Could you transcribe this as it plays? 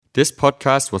This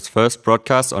podcast was first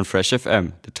broadcast on Fresh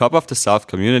FM, the top of the South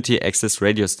community access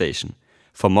radio station.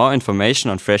 For more information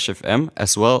on Fresh FM,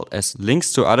 as well as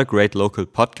links to other great local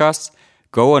podcasts,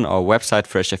 go on our website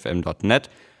freshfm.net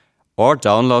or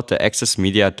download the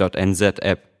accessmedia.nz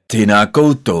app. Tēnā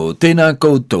koutou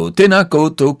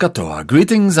katoa.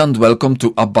 Greetings and welcome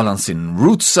to A BalanSING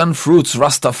Roots and Fruits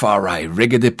Rastafari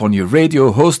Reggae on your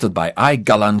radio, hosted by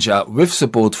alan-GalanJAH with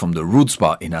support from the Roots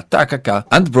Bar in Atakaka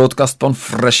and broadcast on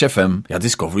Fresh FM, your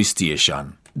Discovery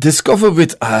Station. Discover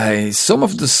with some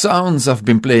of the sounds I've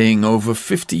been playing over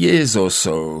 50 years or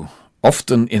so.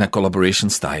 Often in a collaboration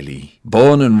style.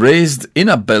 Born and raised in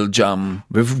a Belgium,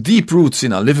 with deep roots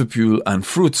in a Liverpool and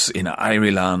fruits in a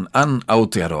Ireland and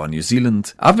Aotearoa, New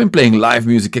Zealand, I've been playing live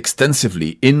music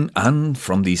extensively in and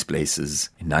from these places.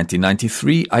 In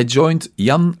 1993, I joined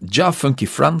Jan Ja Funky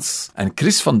Frans and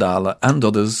Chris van Dalen and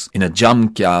others in a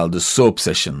jam called the Soap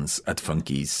Sessions at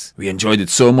Funky's. We enjoyed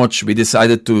it so much we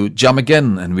decided to jam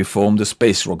again and we formed a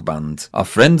space rock band. Our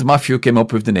friend Matthew came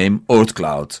up with the name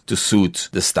Oortcloud to suit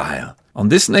the style. On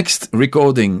this next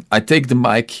recording, I take the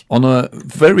mic on a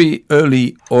very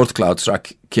early Oortcloud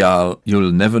track called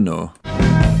You'll Never Know.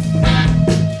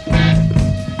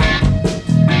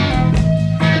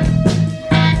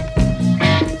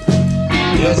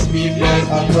 Yes, people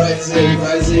are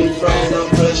rising from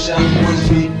oppression. Push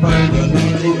people, you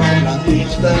need to man and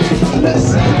teach them a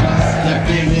lesson. They're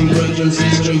feeling grudges,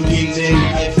 history beating.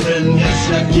 My friend,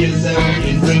 yes, I kill them.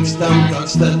 In Brixton,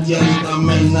 Rockstead, yes, the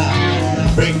men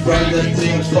break brother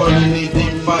things for the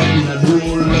needing fine and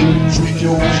rule and trick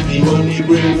you. The money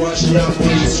brainwash you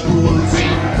in schools.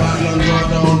 Ball and draw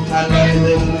down, align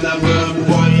in the verb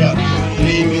wire.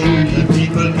 Blaming the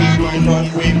people is my heart,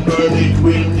 we burn it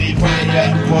with the fire.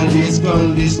 Police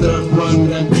gun disturb run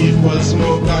and people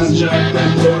smoke and jack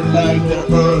and don't like the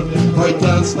earth. I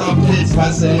can't stop it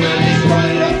passing at the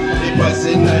fire. They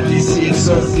passing at the sea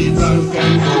so the tank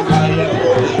can go higher.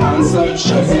 All the hands are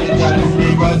shoving it and the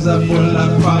vibes are full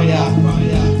of fire.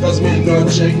 Cause me no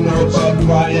check no bad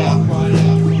wire.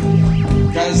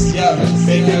 Cause yeah,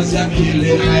 because you're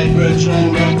killing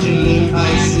hydrogen, you're killing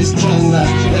ISIS China.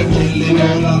 They're killing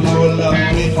all of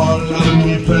me, all of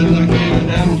me friends. I'm killing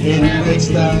them in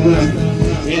Brixton,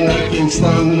 in a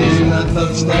Kingston, in a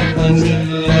Touchdown, and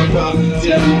middle of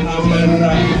Abdian,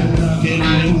 Amara.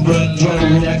 Killing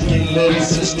brethren, you're killing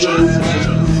sisters.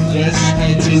 Yes,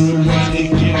 I think nobody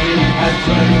killing a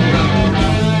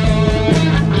friend.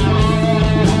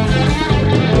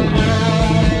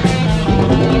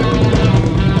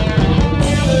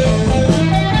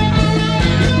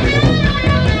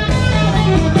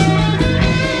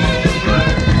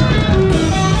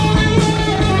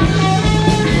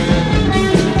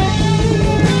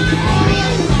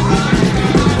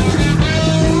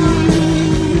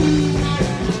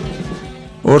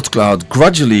 Oortcloud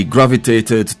gradually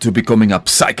gravitated to becoming a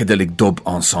psychedelic dub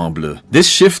ensemble. This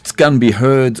shift can be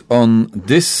heard on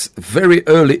this very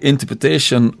early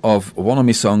interpretation of one of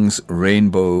my songs,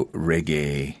 Rainbow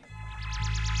Reggae.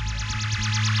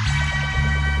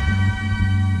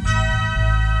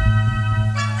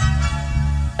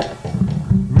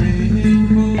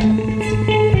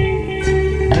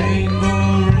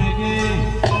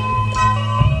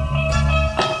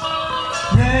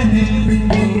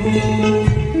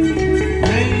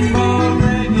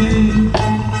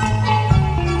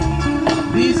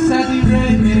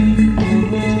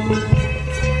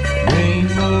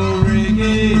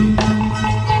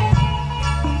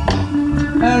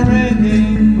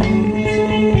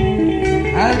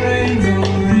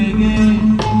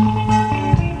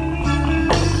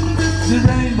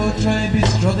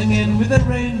 With a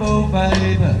rainbow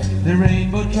vibe, the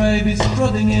rainbow tribe is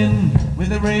strutting in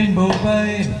with a rainbow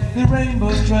vibe. The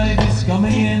rainbow tribe is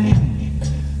coming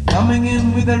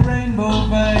in with a rainbow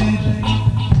vibe.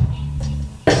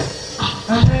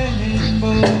 A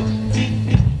rainbow,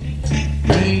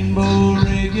 rainbow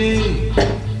reggae,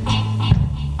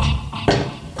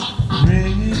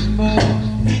 rainbow,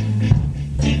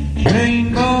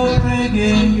 rainbow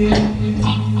reggae.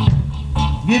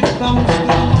 Give thanks to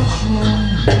the mushroom.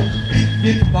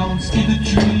 Give thanks to the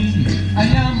tree. I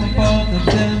am a part of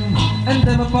them, and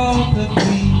them a part of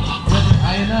me. But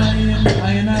I and I, and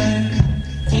I and I,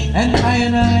 and I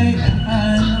and I, and I.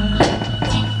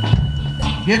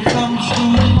 Give thanks to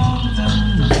the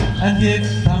mountain, and give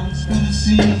thanks to the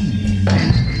sea.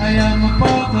 I am a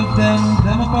part of them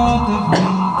a part of me.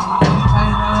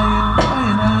 And I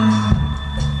and I,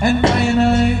 and I and I, and I and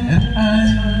I,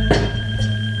 and I.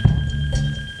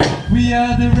 We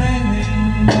are the rainbow.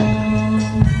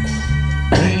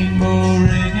 Rainbow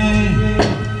reggae,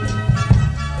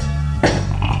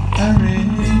 a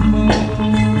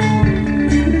rainbow.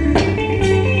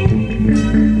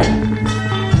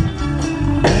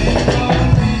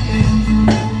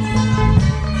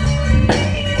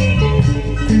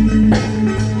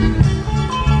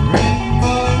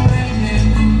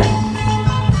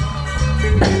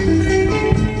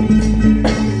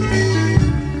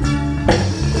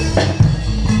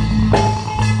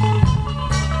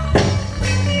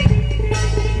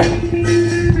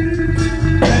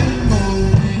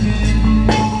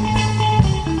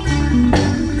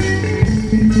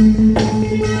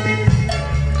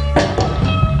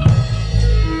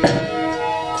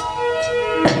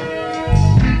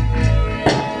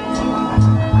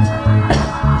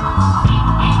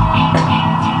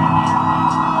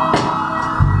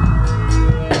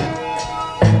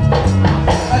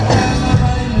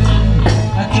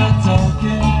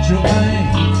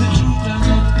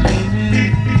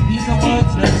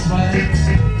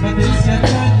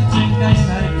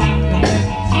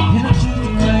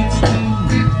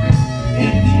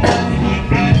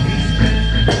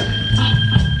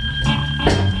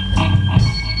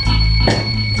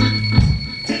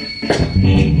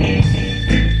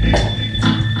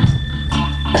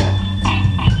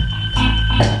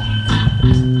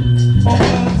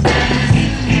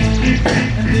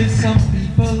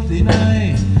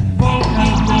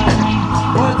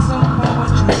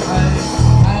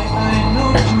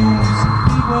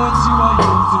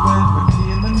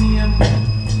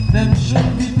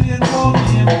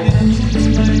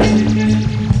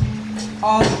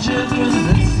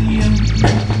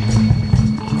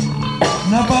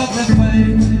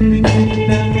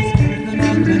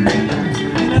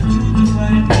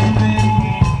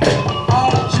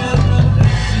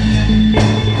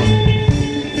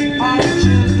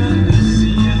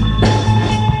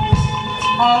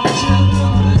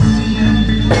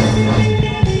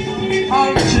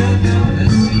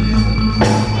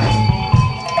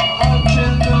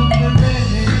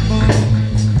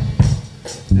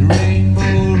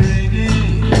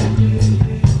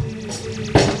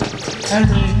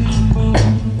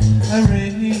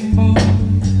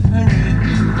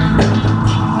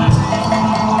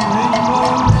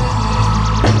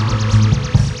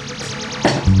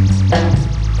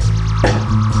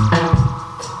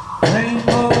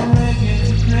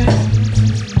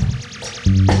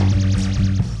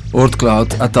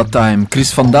 Oortcloud at that time.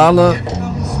 Chris van Dalen,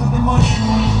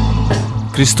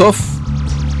 Christophe,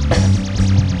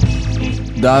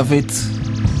 David,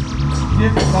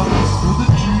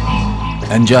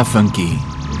 and Jah Funky.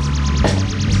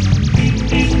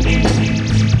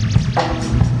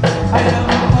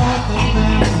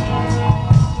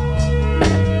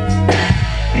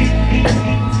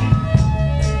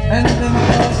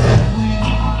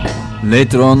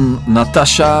 Later on,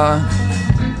 Natasha,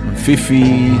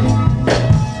 Fifi,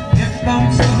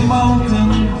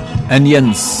 and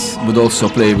Jens would also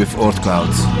play with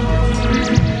Oortcloud.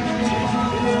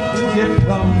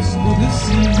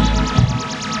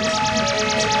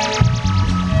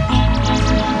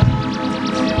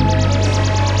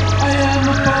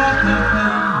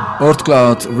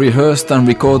 Oortcloud rehearsed and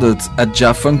recorded at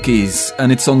Jah Funky's,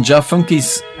 and it's on Jah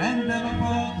Funky's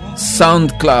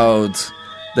SoundCloud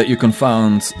that you can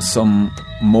find some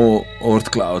more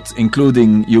Oortcloud,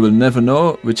 including You Will Never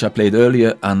Know, which I played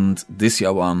earlier, and this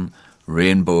year one,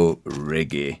 Rainbow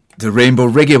Reggae. The Rainbow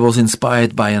Reggae was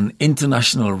inspired by an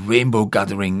international rainbow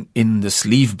gathering in the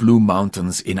Slieve Blue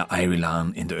Mountains in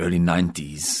Ireland in the early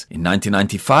 90s. In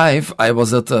 1995, I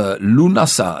was at a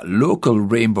Lunasa local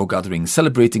rainbow gathering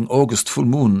celebrating August full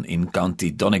moon in County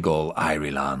Donegal,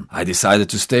 Ireland. I decided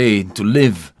to stay to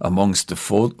live amongst the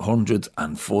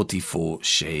 444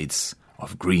 shades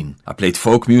of green. I played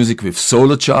folk music with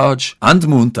Solar Charge and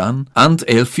Moontan and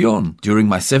Ailfion during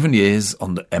my 7 years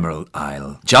on the Emerald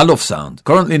Isle. Jalof Sound,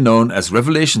 currently known as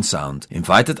Revelation Sound,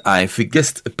 invited I for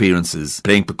guest appearances,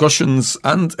 playing percussions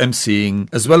and emceeing,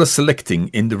 as well as selecting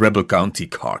in the Rebel County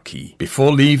car key.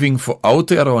 Before leaving for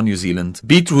Aotearoa, New Zealand,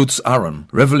 Beetroots Aaron,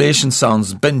 Revelation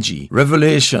Sounds Benji,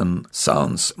 Revelation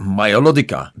Sounds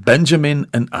Myolodica, Benjamin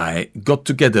and I got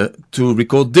together to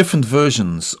record different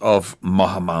versions of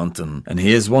Maha Mountain. And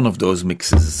here's one of those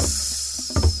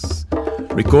mixes.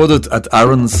 Recorded at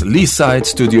Aaron's Leaside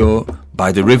studio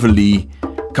by the River Lee,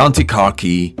 County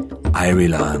Carkey,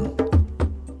 Ireland.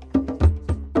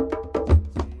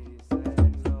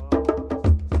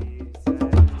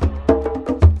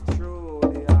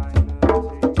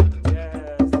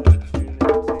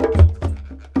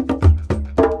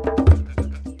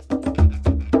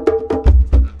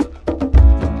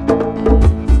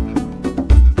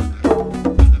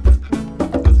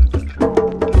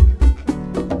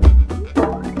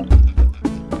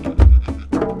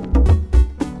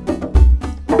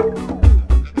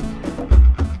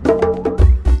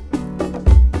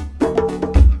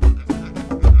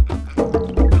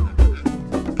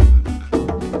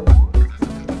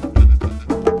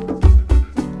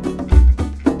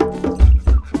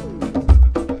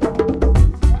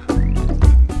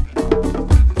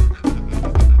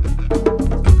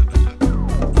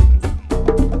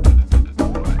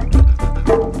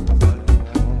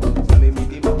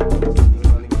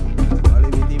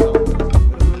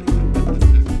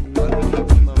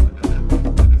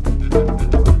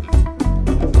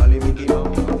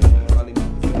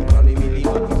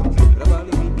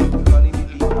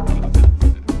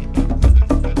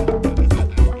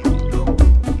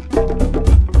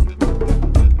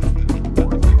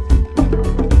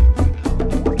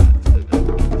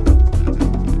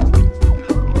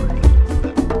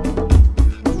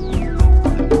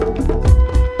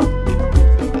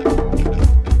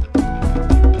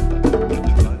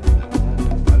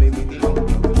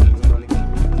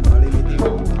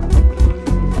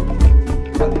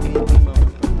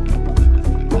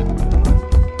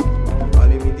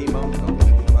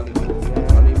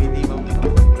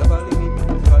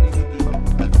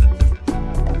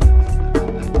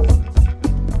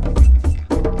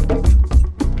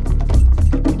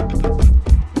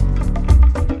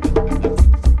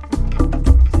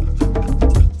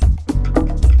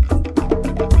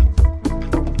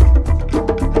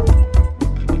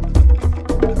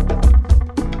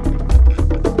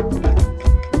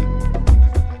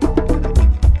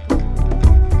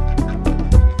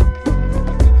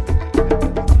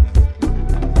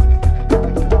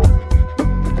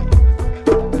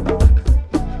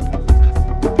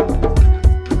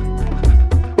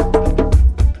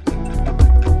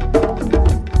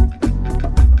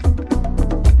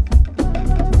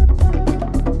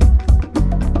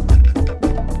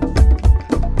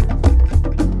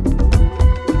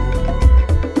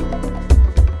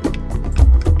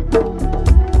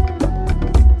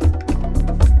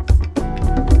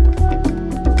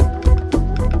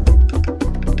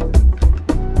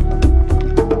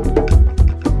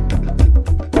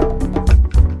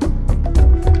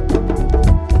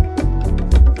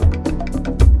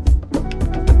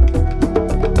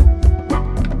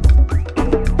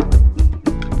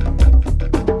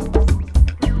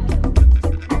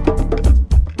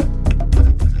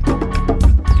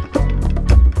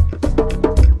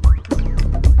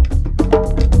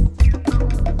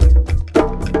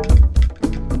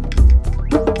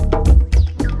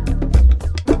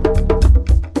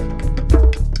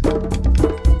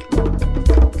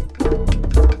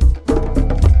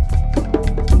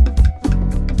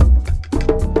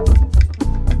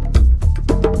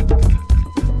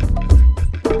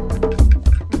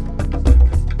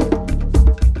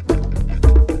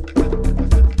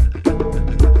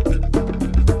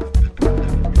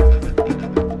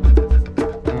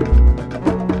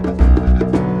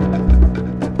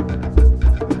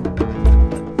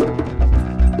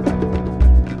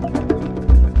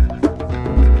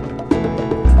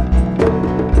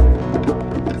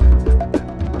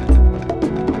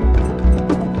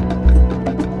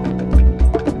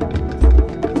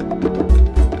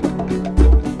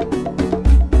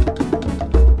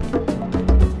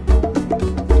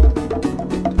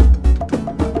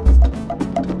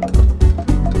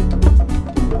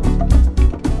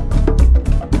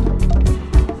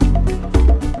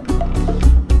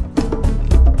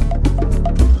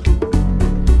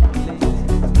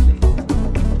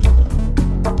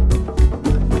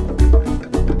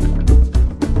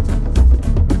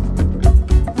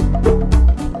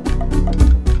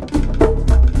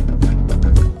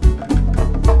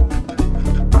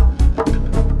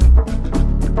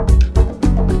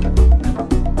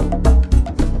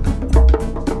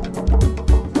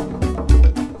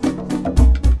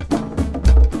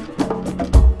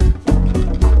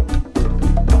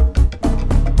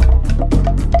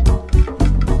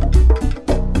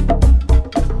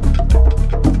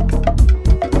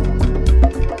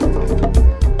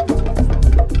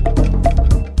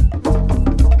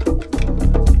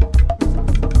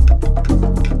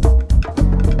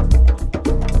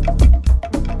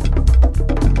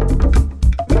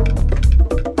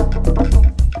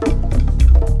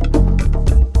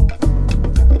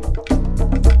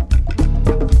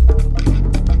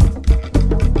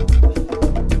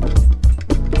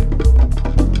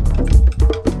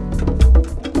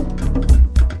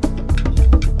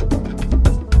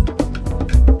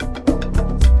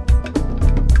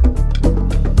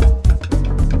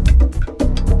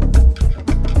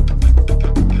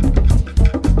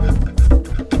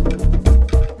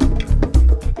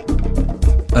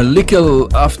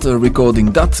 Michael, after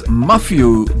recording that,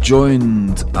 Matthew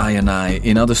joined I and I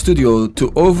in our studio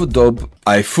to overdub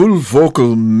a full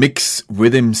vocal mix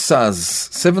with him Saz,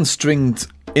 7-stringed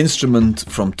instrument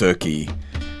from Turkey.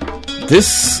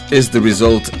 This is the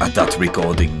result at that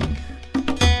recording.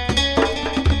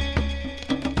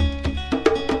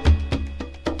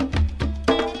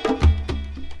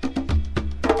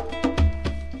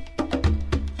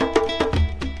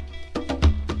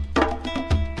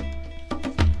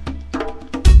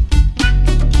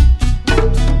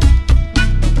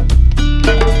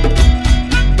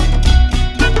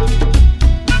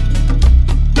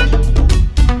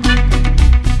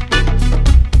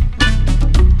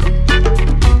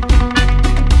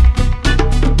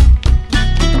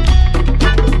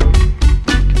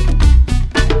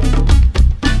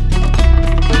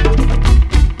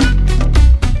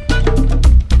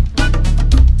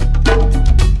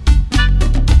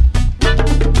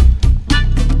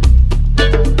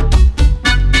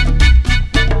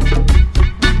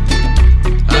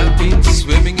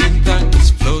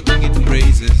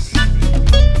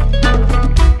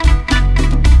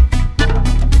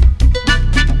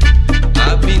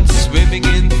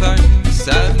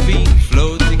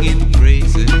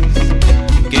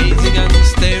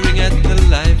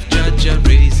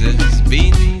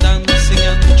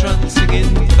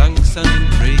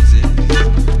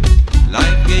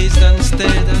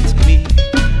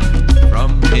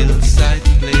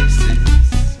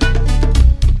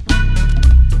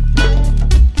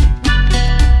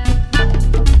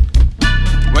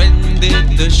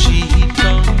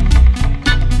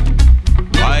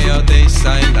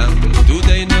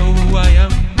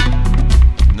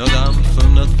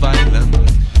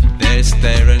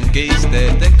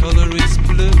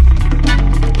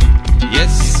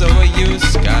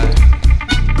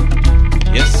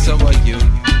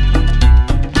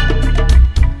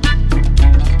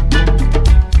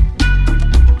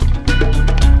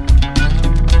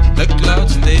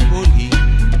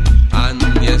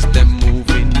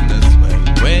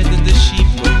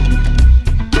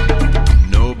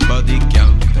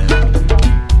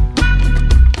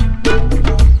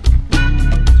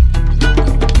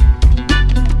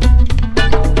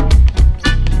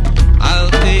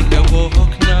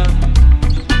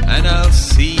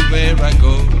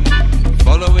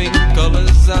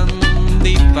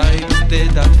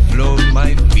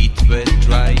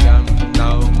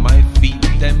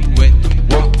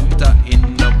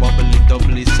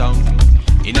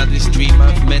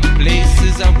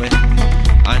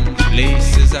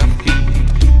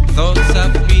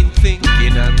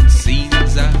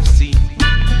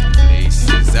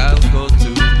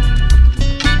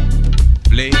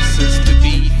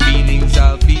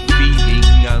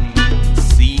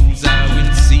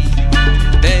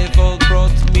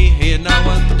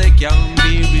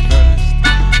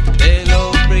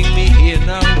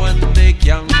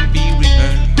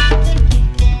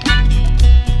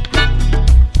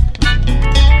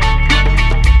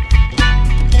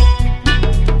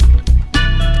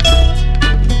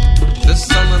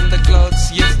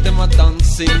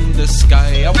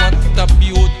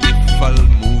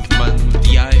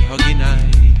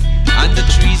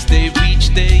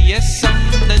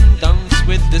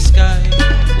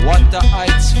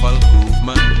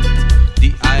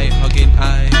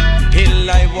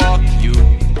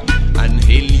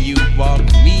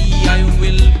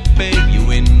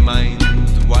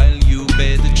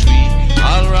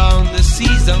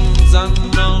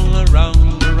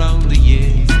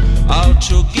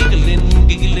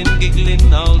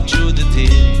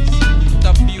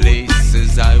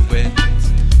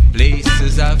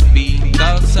 Places I've been,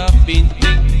 thoughts I've been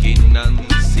thinking.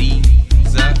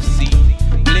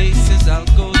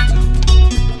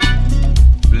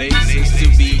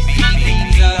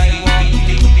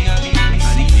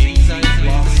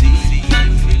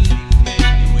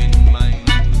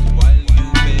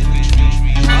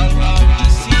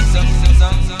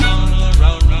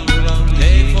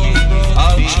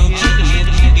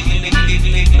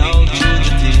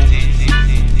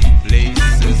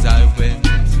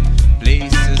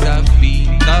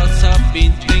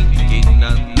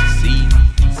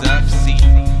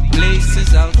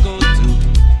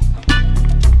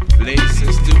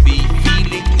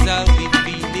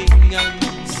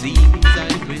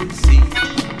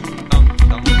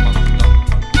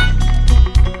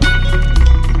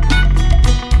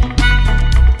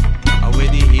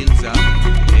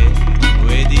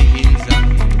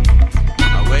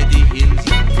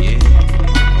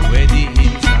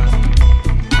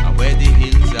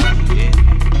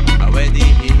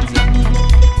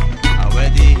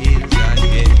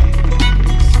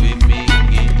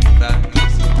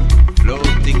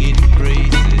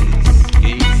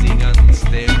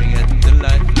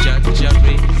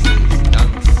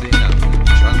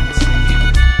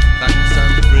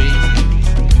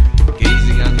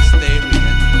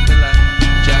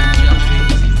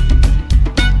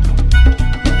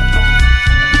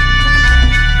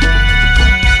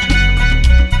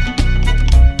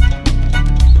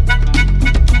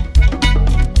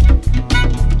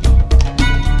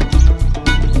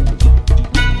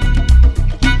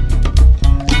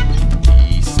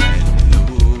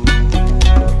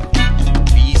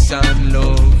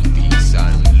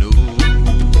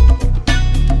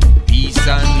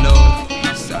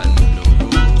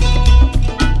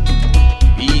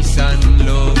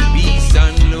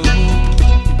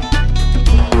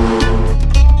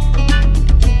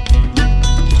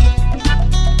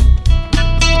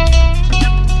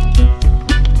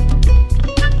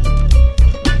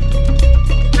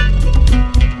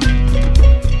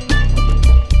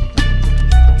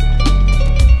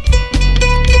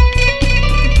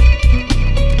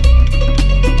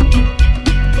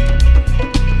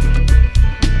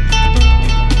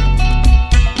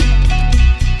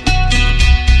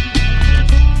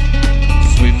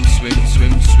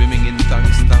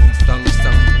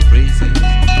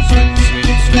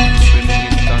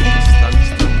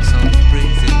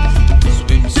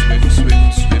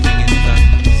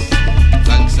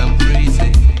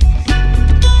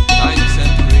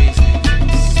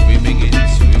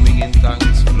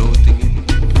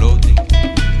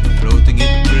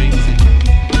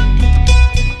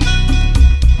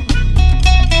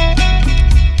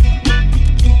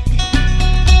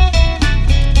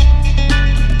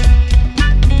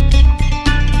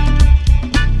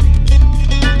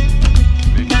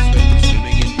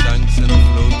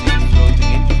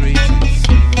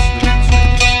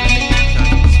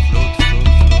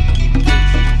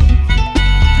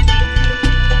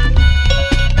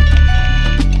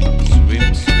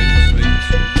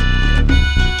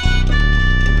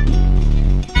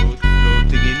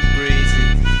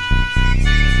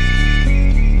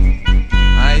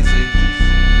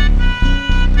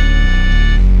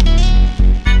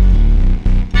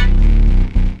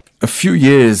 few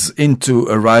years into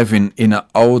arriving in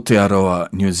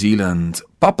Aotearoa, New Zealand,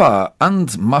 Papa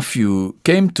and Matthew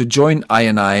came to join I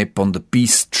and I upon the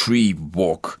Peace Tree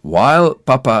Walk. While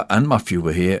Papa and Matthew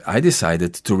were here, I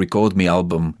decided to record my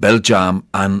album Beljam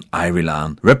and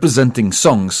Irilan, representing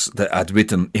songs that I'd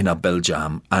written in a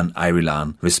Beljam and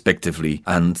Irilan respectively,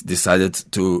 and decided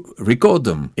to record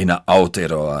them in a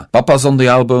Aotearoa. Papa's on the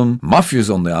album, Matthew's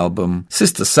on the album,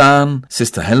 Sister San,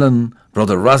 Sister Helen,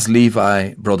 Brother Raz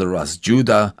Levi, Brother Raz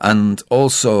Judah, and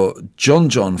also John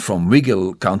from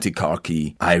Wiggle, County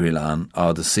Carkey, Irilan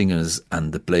are the singers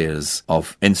and the players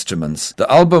of instruments.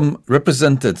 The album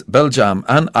represented Beljam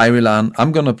and Irilan.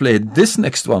 I'm gonna play this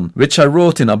next one, which I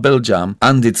wrote in a Beljam,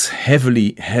 and it's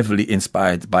heavily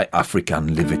inspired by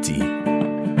African liberty.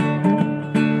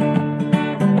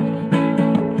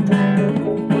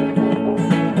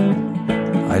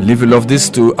 I live and love this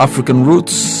to African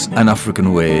roots and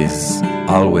African ways,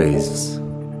 always.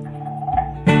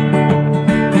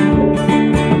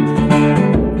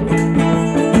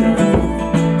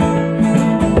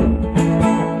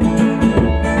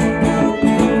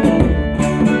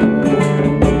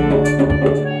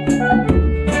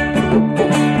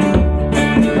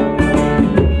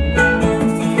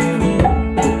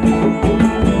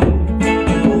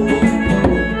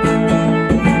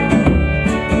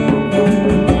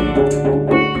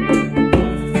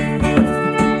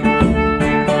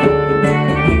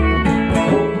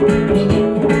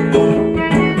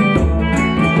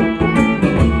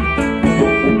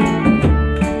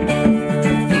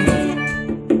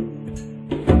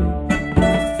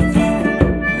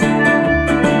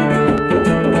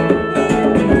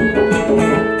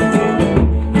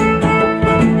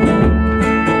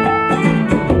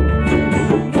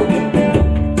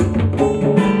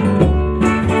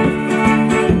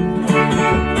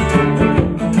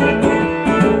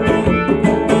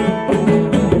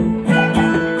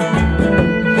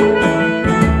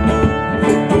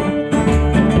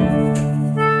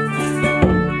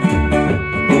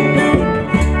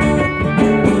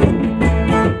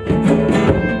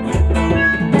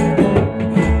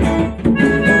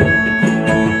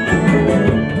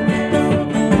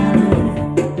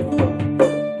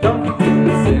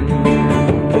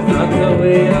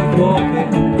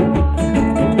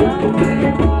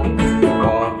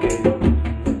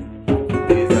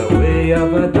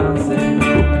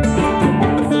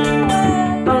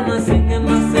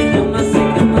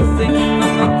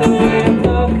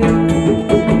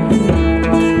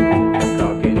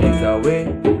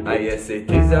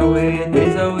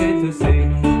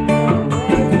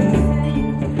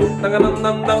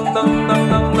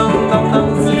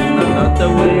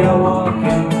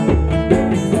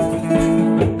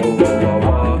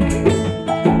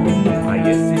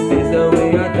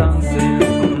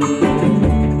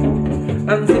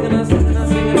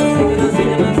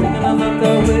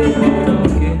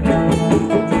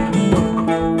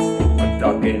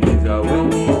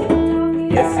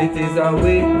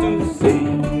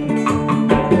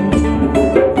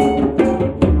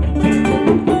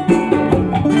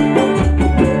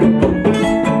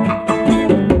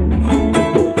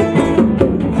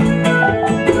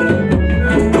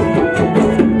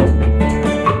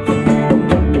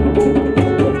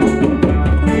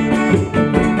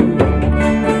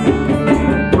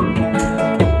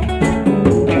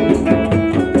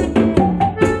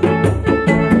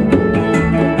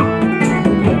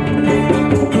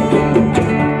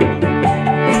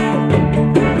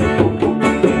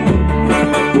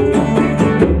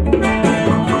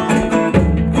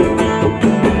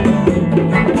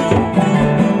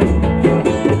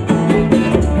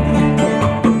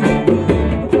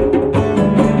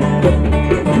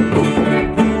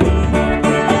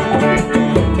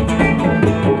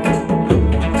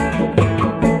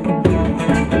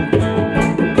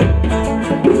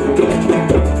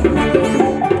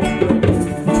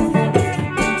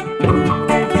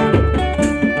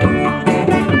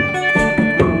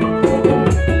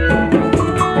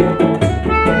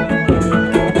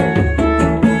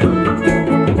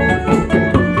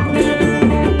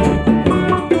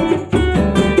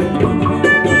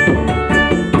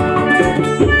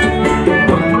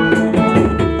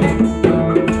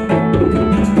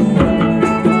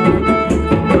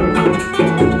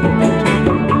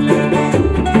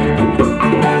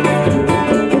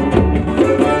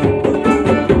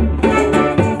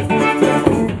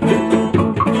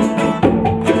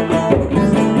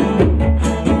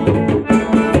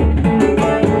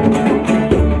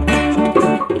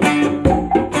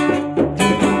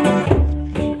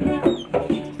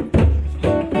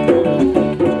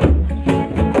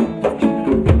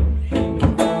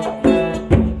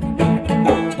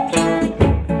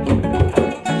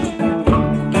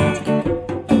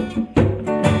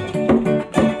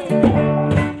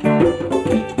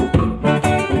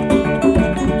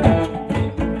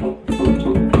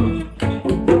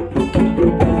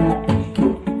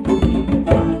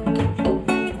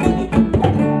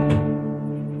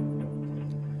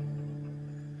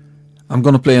 I'm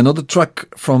gonna play another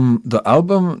track from the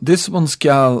album. This one's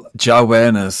called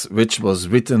Jawanas, which was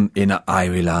written in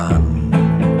Ireland.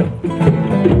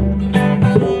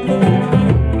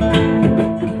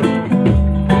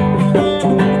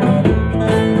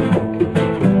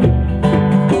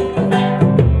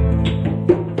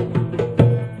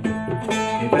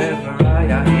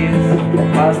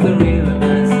 The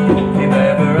realness, if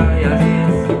ever I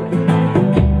is,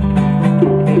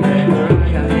 if ever I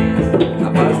is, I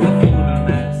pass the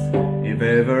fullness, if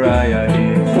ever I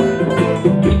is.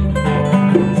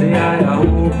 Say I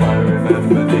hope I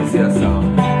remember this your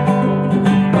song. I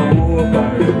hope I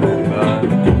remember.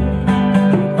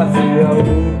 I say I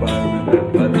hope I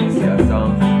remember this your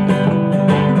song.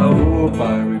 I hope I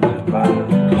remember.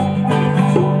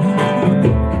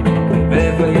 If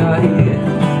ever I is.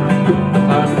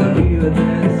 Past the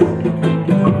realness,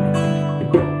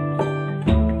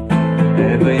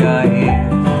 ever I hear,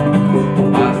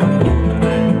 past the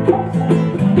realness.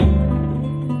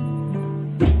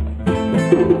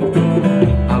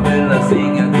 I will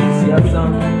sing a this your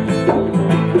song.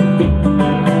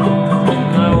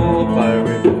 I hope I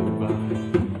remember.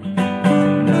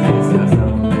 Sing a this your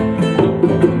song.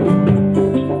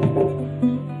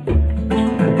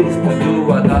 And this to do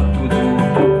what I have to do.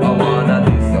 I wanna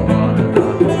this, I wanna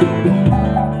that.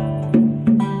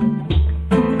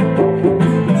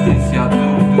 This ya do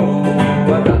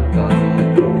what I can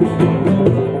do.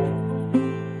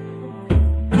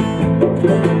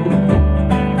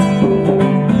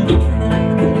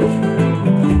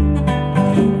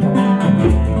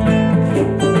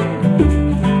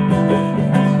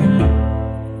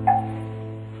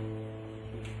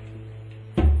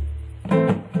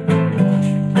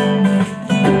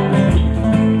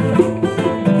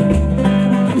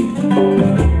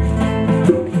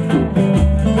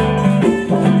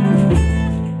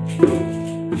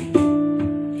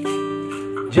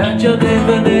 Jah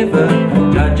never, never,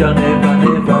 Jah never,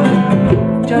 never,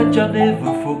 Jah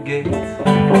never forget.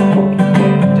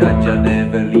 Jah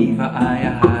never leave a high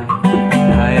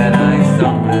and high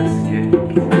sunless yet.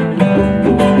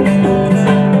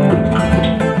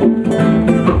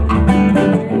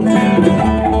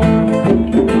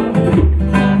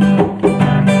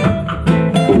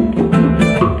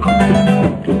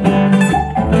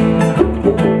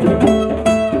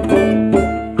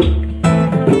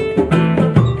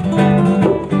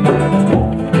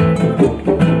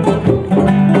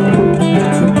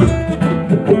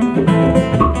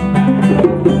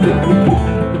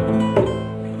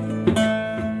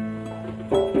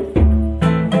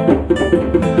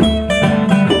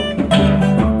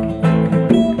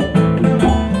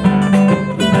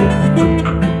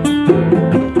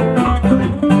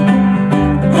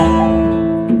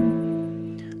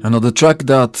 Another track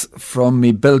that from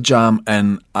me Belgium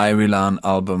and Ireland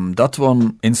album, that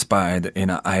one inspired in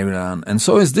Ireland. And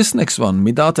so is this next one,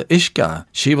 mi daughter Ishka.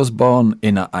 She was born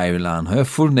in Ireland. Her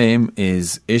full name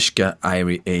is Ishka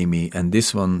Irie Amy, and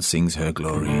this one sings her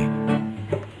glory.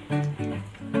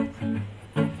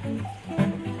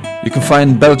 You can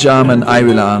find Belgium and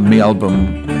Ireland, me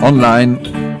album, online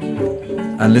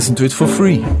and listen to it for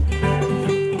free.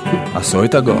 I saw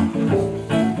it ago.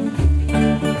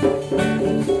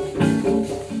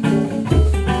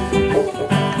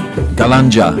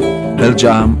 GalanJAH,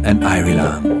 Belgium and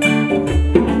Ireland.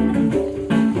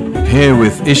 Here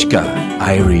with Ishka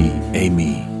Irie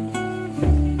Amy.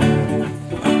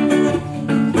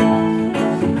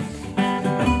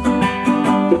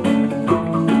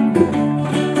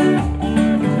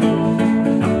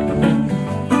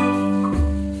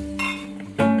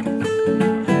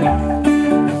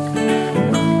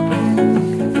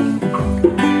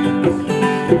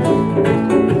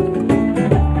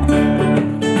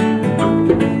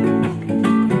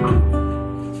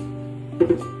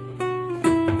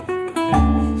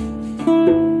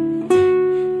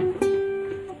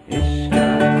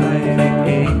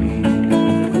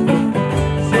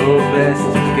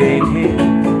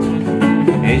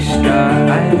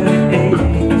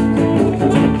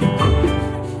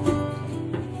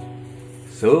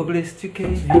 So blessed you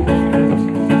came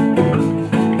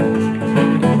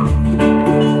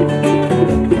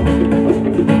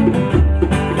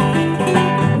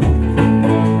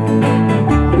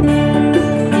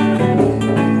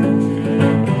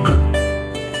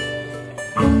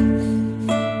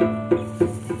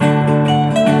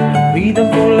freedom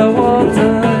full of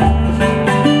water,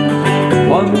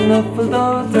 wonderful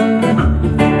daughter.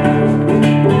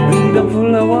 Freedom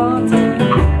full of water,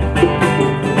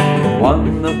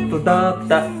 wonderful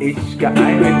daughter, Ishka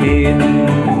Irie Amy.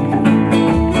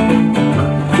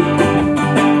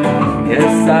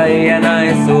 Yes,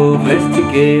 I so blessed you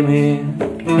came here.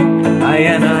 I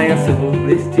and I are so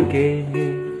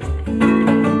sophisticated.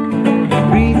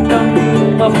 Green come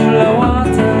full of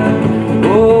water.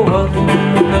 Oh,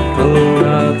 wonderful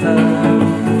water.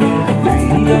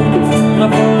 Freedom full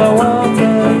of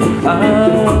water.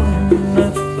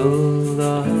 Wonderful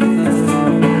water.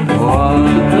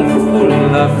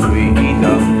 Wonderful of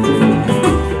freedom.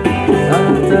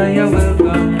 Santa, you're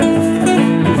welcome.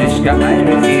 Tishka, I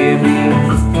receive you.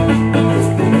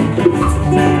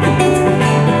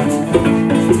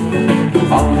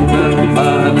 On the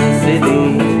urban city,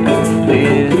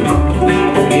 with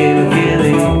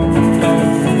killing,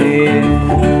 with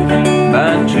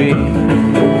Bantry,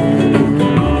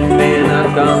 in a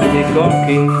county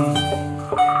Corky,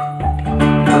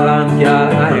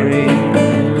 alan-GalanJAH-alanjahjah.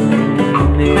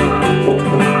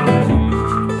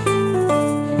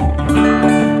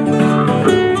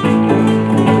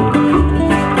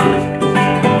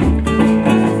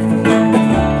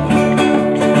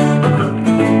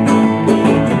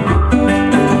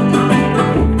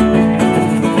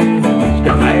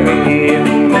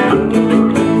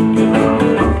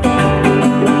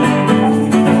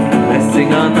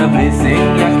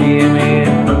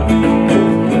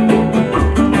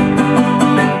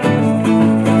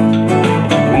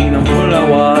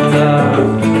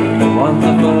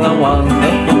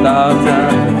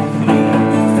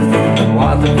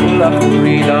 Wonderful of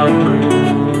freedom,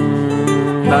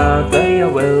 now they are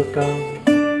welcome.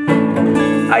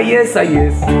 Ah yes, ah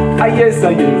yes, ah yes, ah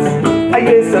yes, ah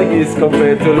yes, ah yes.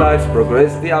 Compared to life's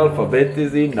progress, the alphabet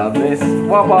is in a mess.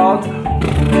 What about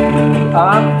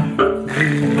and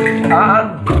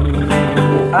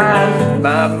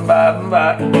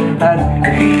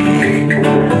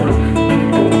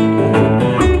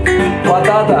what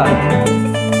are that?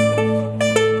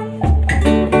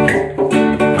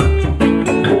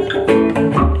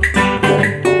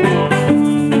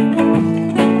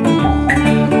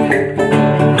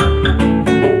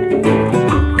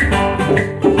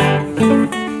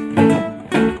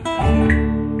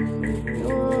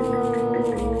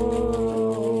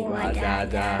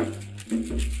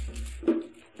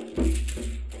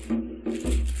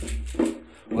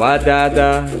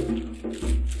 Wadada.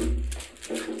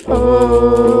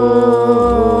 Oh,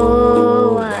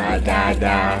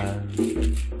 wadada.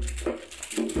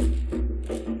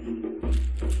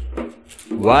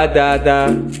 Wadada.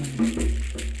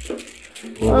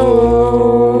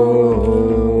 Oh,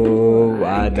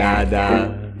 wadada.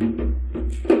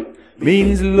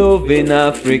 Means love in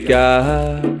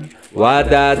Africa.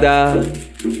 Wadada.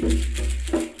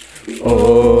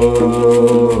 Oh,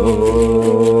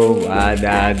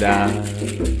 wadada.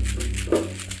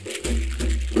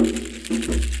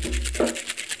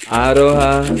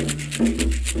 Aroha.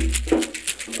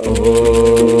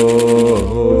 Oh,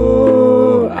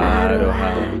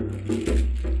 aroha.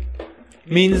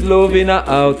 Means love in a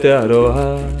outer aroha.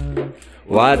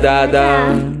 Wadada.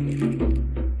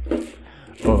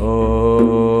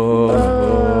 Oh,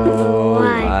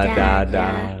 wadada.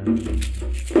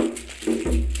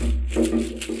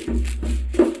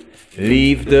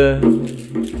 Leave the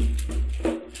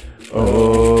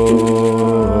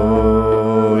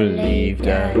leave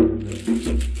the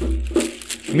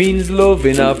means love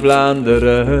in a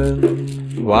Vlaanderen.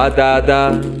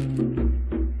 Wadada.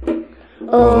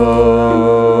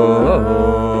 Oh,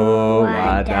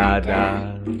 wadada.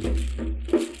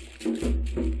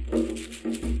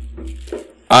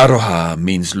 Aroha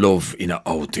means love in a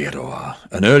Aotearoa.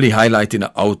 An early highlight in a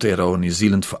Aotearoa, New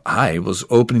Zealand for I was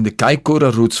opening the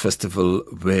Kaikoura Roots Festival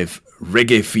with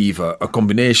Reggae Fever, a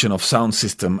combination of sound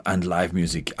system and live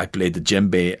music. I played the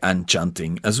djembe and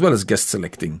chanting, as well as guest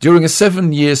selecting. During a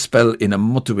 7-year spell in a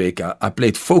Motueka, I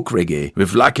played folk reggae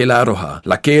with Lakela Aroha,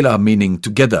 Lakela meaning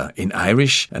together in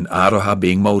Irish, and Aroha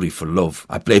being Maori for love.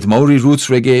 I played Maori roots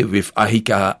reggae with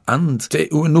Ahika and Te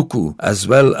Uenuku, as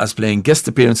well as playing guest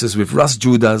appearances with Ras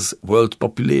Judah's World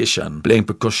Population, playing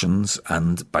percussions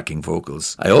and backing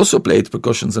vocals. I also played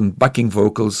percussions and backing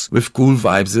vocals with Cool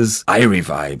Vibes' Irie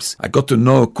Vibes. I got to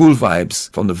know Cool Vibes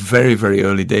from the very, very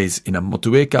early days in a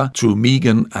Motueka through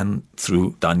Megan and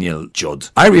through Daniel Judd.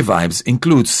 Irie Vibes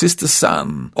includes Sister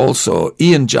San, also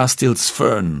Ian Jastil's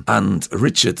Fern and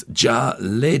Richard Ja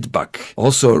Laidback,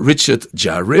 also Richard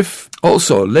Ja Riff.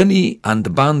 Also, Lenny and the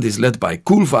band is led by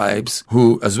Cool Vibes,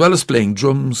 who, as well as playing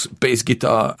drums, bass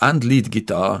guitar and lead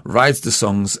guitar, writes the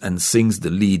songs and sings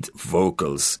the lead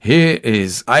vocals. Here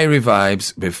is Irie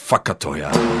Vibes with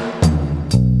Fakatoya.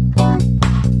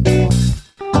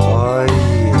 oh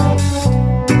yes.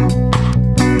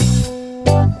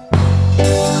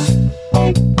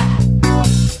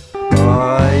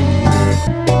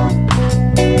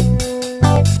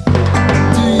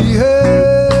 Oh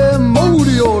yes.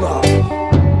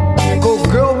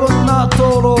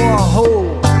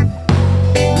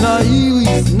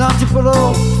 Marty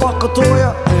Pero,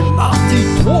 Fakatoya, and Marty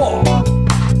Tor.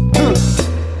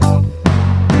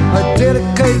 I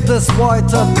dedicate this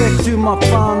white back to my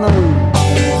family,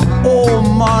 all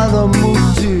Mother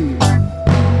Mutu.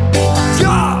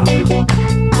 Ja!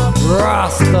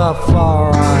 Rastafarians.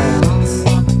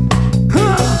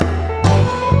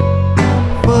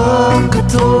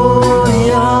 Fakatoya,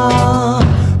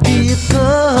 Ika,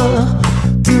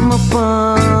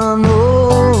 Timapano.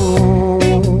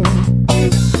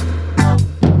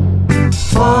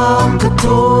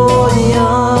 Fakatoya,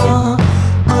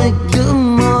 I give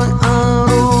my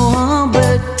arrow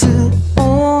back to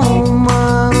Omaramutu.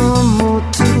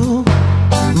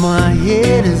 My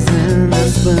head is in the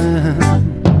spin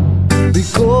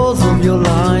because of your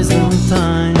lies and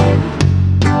time.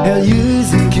 Hell,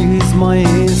 use and kiss my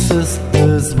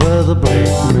ancestors where the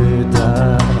brave me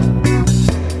died.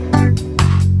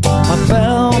 I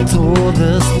felt all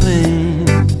this pain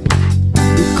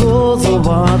because of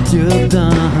what you've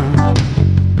done.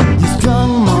 You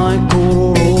strung my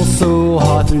kororo so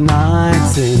hard through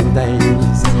nights and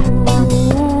days.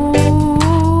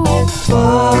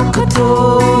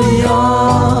 Fakatoya,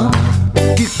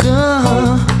 Kika,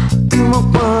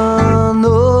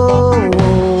 Timapano.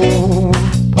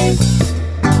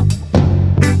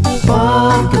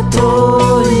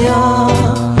 Fakatoya,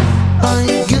 I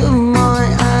give my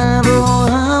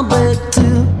arrow back to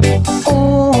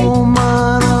Omaramutu.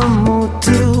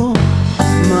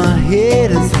 My head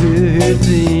is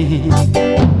hurting.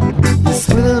 You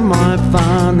split my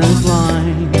finest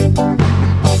line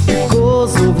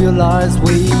because of your lies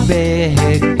way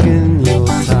back in your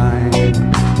time.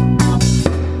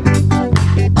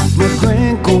 My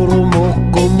grandkoro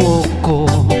moko moko,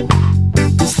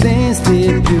 the stains stay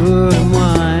pure and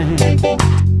white.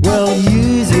 Well, you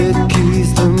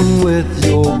accused them with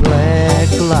your black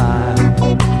lie.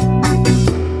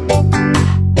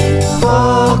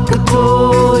 Fakatoya,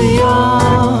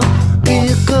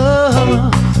 Ika,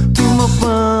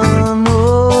 Tumapano.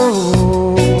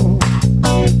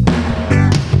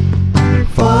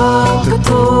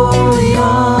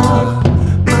 Fakatoya,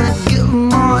 I give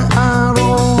my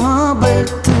arrow back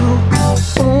to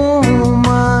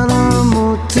Omaramutu.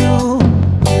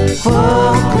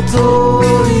 Fakatoya,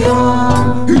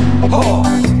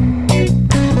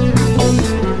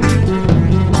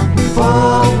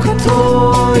 Fakatoya,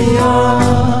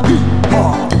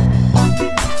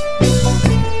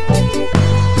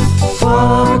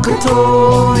 Fakatoya,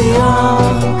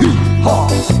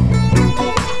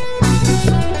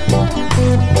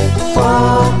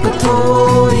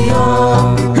 Fakatoya.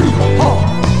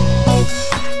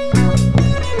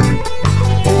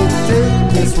 Take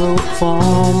this rope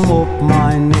from up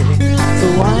my neck, so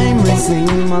I'm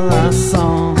sing my last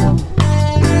song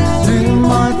to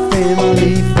my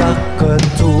family,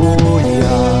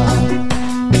 Fakatoya.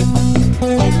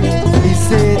 He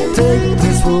said, take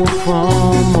this rope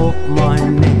from up my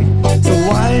neck, so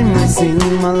I'm sing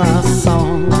my last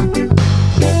song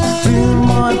to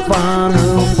my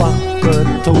final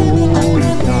Fakatoya.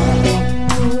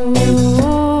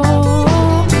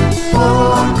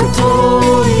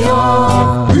 Fakatoya,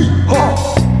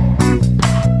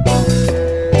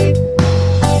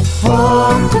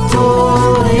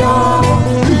 Fakatoya,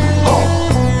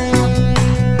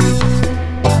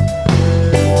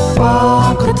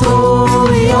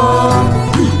 Fakatoya,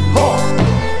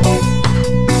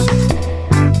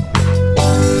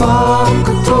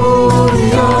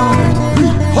 Fakatoya.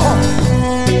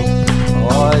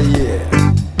 Oh yeah.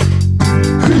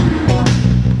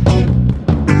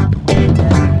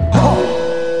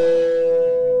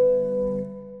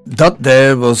 That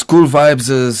there was Cool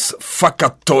Vibes'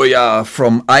 Fakatoya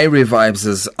from Irie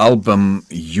Vibes' album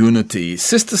Unity.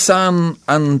 Sister San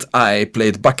and I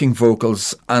played backing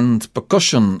vocals and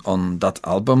percussion on that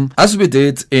album, as we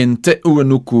did in Te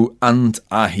Uenuku and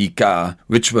Ahika,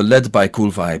 which were led by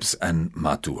Cool Vibes and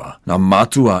Matua. Now,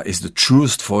 Matua is the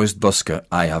truest voiced busker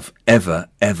I have ever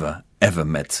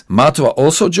met. Matua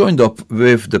also joined up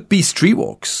with the Peace Tree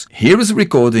Walks. Here is a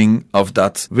recording of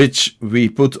that, which we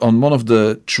put on one of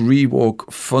the Tree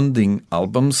Walk funding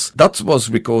albums. That was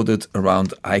recorded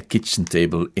around iKitchen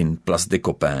table in Place des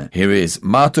Copains. Here is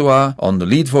Matua on the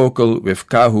lead vocal with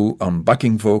Kahu on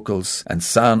backing vocals and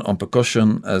San on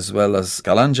percussion, as well as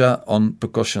GalanJAH on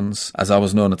percussions, as I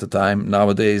was known at the time.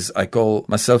 Nowadays I call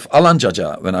myself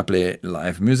alan-GalanJAH when I play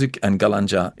live music, and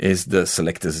GalanJAH is the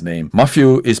selector's name.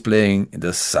 Matthew is playing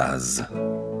the saz.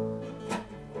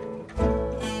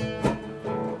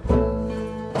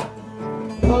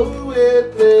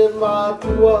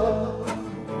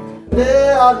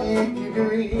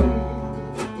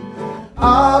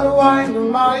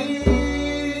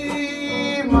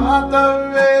 また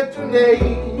上トゥネイ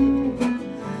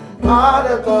あな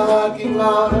たきが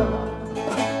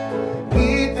い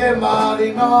てま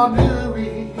りのぬい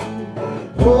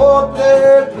おて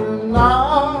ぷな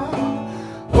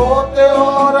おて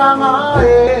おらまえ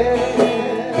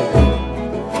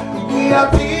いや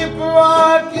ティプ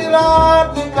はき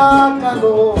らてかかの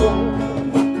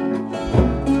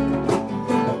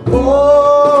お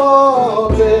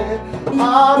て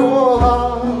アロハ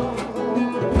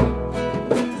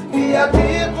いやテ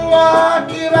ィプは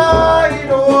きらい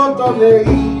ろとね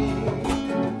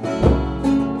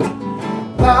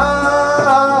な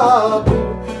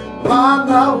ま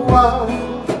なは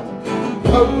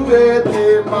うえて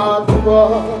まとは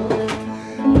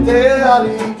てあり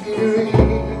きる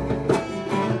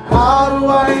ある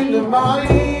わいぬまい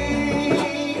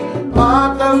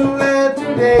またうえて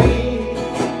ね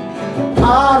あ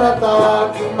なた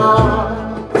きま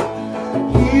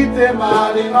いて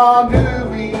まりのぬ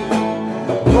い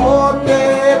おて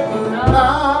ぷな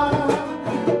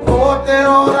おてお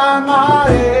らま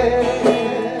え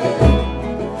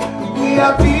い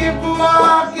やティプは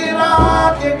きら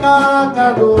てかか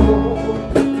ど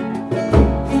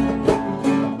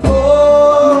お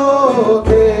て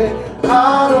ア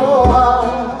ロハ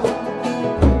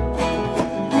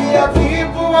いやティ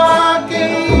プはき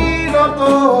いろと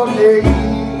ねい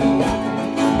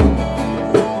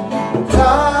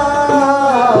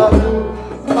かる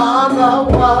まな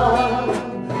は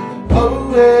う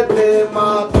えてま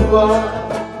ずは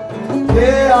て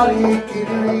ありき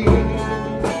る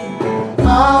あ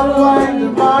るわいぬ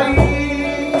まい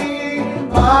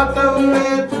またうえ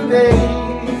つね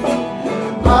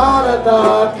あなた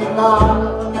きま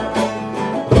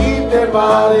いてま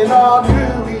りのぬ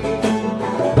い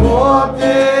おて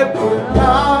ぷな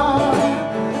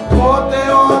おて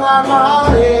おらま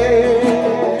え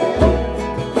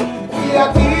いや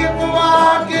ティプ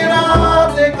はきら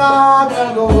てかか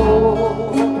の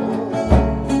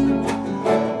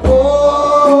お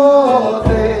て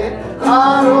ア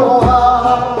ロハ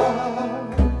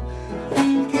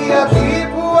いやティ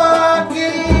プはき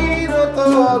ろと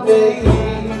でい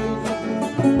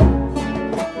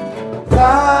か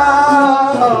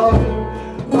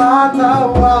また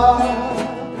は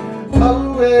う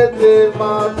えてま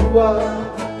ずは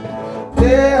て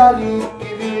ありき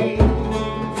り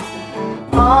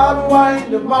あるわい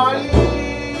ぬまい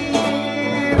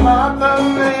またう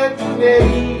えてね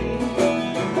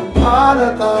あな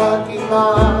たきが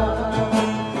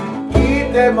い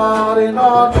てまり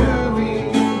のぬい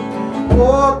お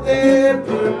てぷ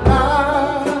な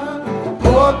お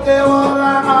ておら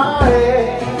まえ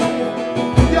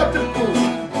いやテ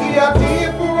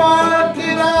ィプはき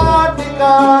らてか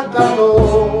かの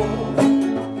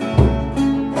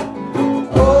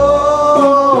お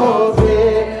て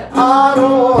アロ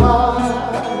ハ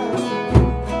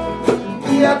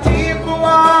いやティプは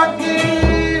き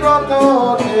ろと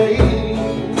ねい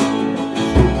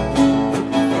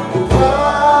か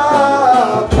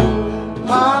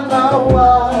まなは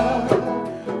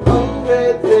うえ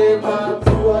てまず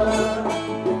は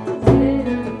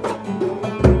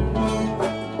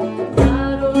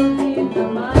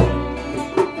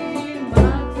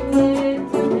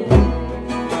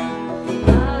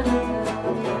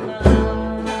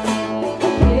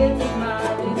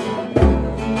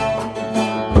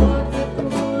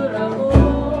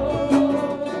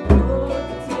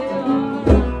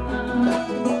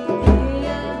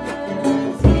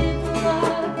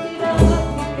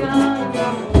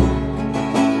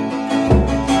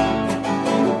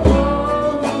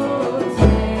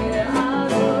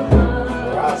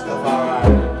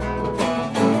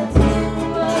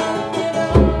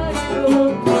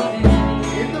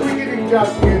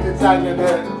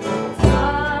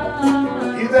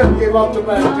You then give up the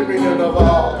man dominion of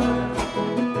all.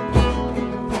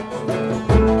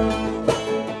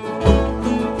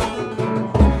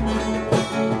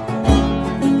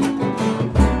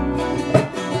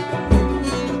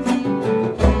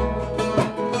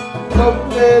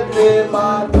 Complete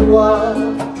matua,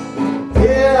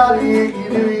 e ali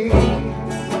giri,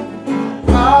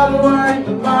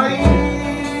 alwain mai,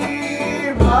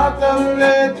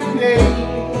 matale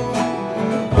today.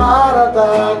 あなた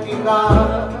きが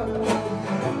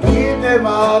いて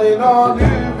まりのル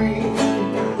ビ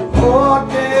お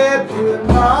てぷ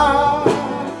な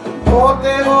おて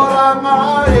おら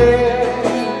まえ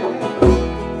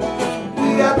い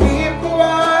やティプは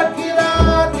きら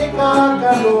てかか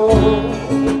の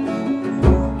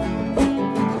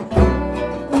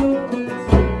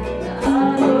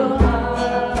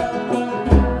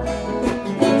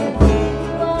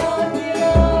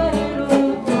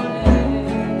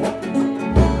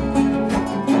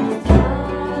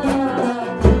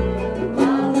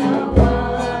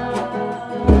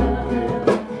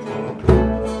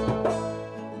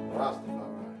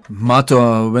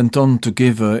Mato went on to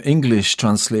give an English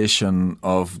translation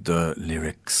of the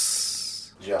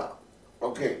lyrics. Ja,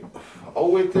 okay.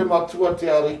 Aue te matua te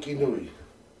ariki nui.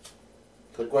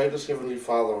 The greatest heavenly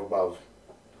Father above,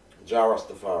 Jah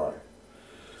Rastafari.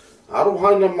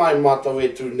 Arohaina mai matau e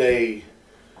tu nei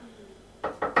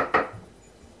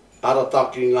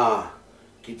arataki ngā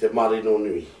ki te marino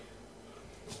nui.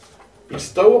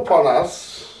 Bestow upon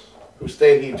us, who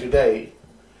stand here today,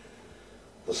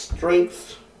 the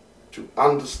strength to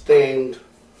understand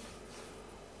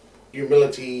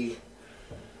humility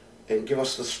and give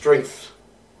us the strength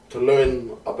to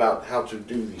learn about how to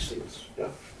do these things. Yeah?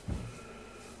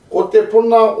 O te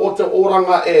puna o te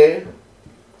oranga e,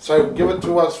 so give it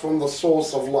to us from the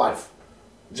source of life,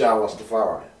 Jah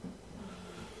Rastafari.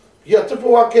 Ia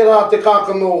tupu ake rā te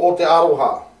kākano o te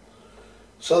aroha,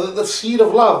 so that the seed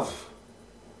of love,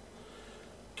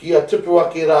 kia tupu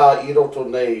ake rā I roto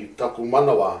nei taku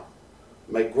manawa,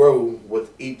 may grow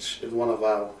with each and one of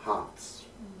our hearts.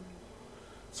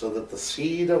 So that the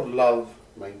seed of love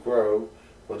may grow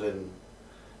within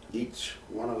each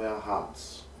one of our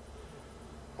hearts,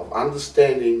 of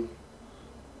understanding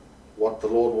what the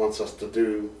Lord wants us to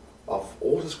do of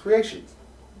all His creation.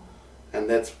 And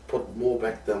that's put more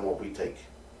back than what we take.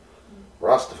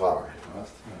 Rastafari.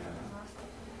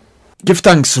 Give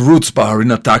thanks Roots Bar in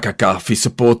Atakaka for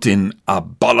supporting a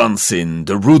BalanSING,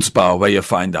 the Roots Bar where you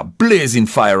find a blazing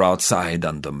fire outside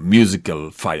and the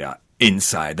musical fire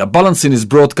inside. A BalanSING is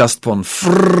broadcast on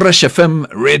Fresh FM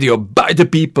radio by the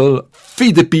people,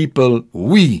 feed the people,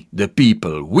 we the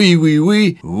people, we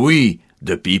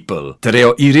the people. Te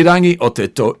reo irirangi o te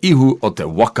to ihu o te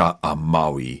waka a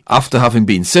Maui. After having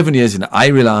been 7 years in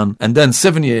Ireland and then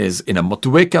 7 years in a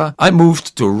Motueka, I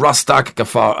moved to Rastakaka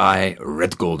Whārai,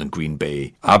 Red Gold and Green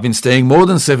Bay. I've been staying more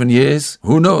than 7 years.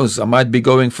 Who knows? I might be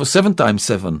going for 7 times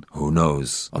 7. Who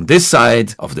knows? On this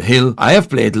side of the hill, I have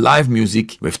played live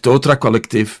music with Totra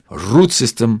Collective, Root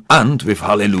System and with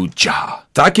alan-GalanJAH-alanjahjah.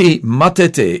 Taki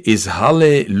Matete is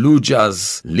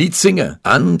alan-GalanJAH-alanjah's lead singer,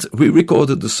 and we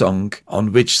recorded the song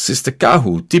on which Sister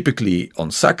Kahu, typically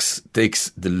on sax,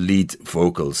 takes the lead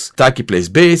vocals. Taki plays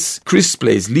bass, Chris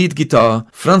plays lead guitar,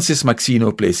 Francis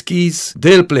Maxino plays keys,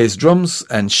 Dale plays drums,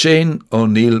 and Shane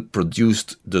O'Neill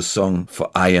produced the song for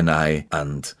I and I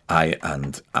and I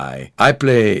and I. I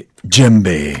play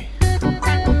djembe.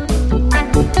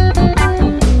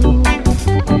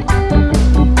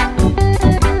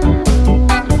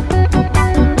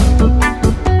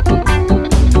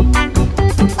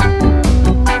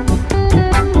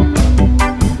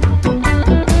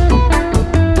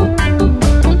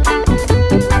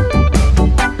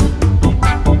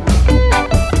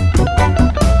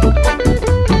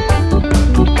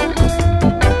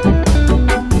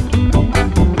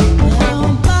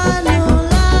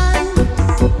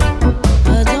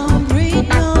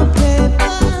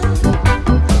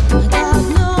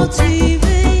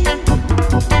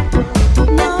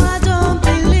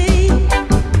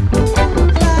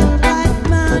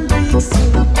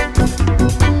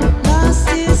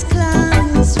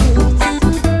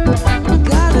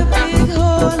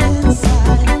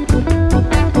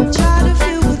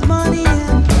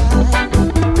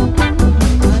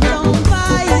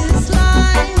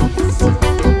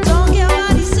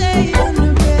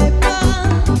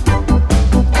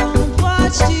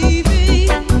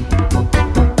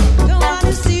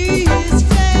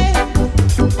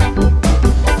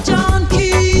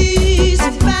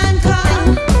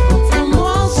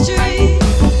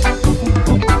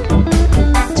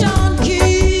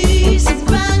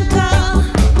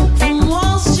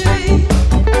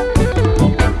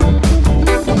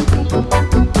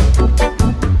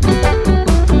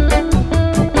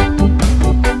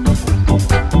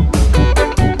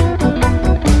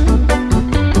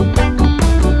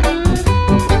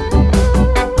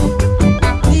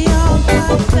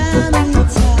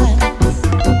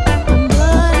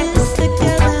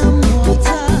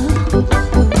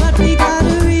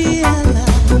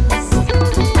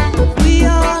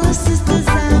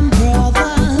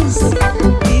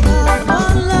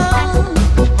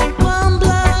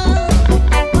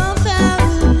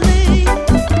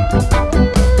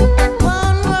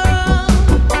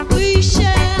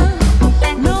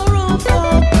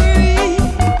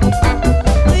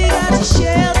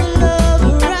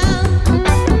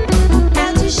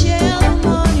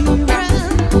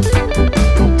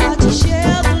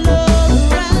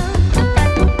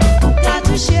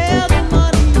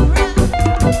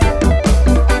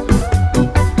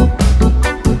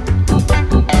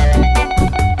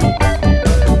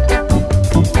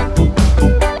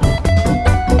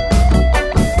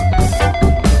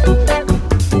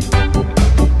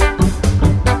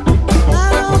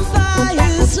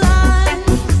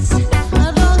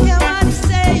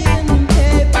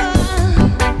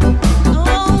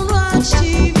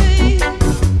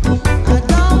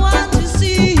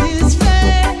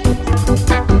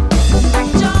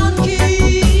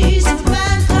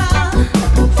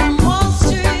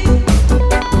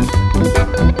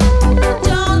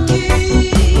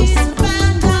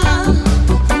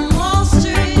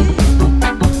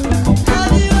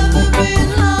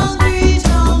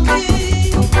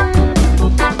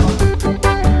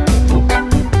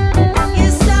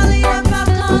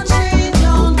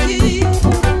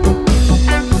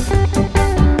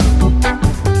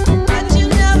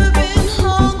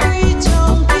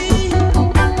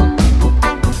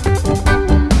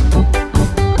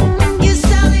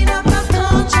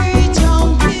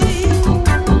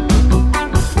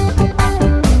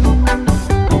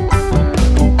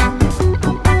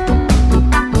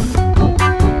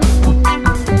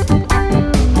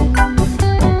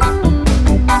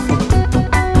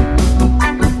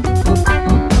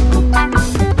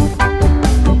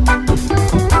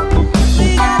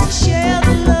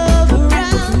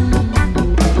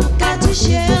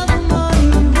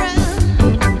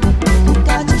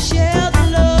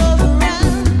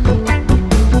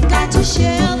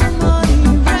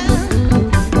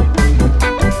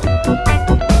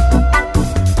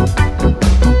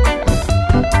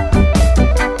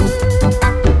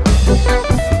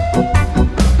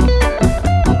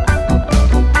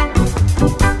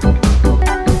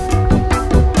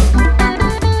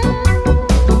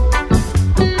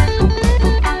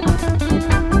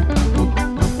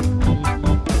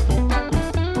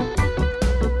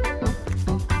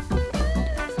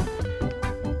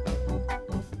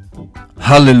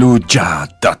 Hallelujah,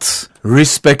 that.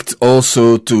 Respect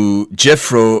also to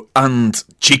Jeffro and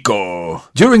Chico.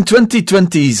 During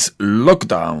 2020's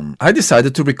lockdown, I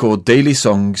decided to record daily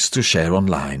songs to share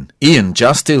online. Ian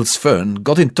Jastil's Fern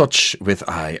got in touch with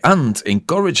I and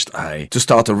encouraged I to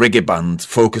start a reggae band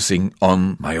focusing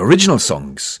on my original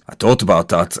songs. I thought about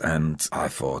that and I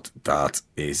thought that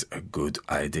is a good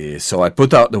idea. So I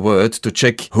put out the word to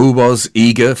check who was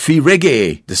eager for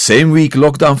reggae. The same week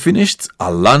lockdown finished,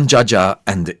 alan-GalanJAH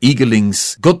and the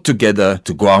Eaglings got together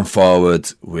to go on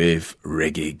forward with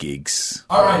reggae gigs.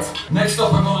 Alright, next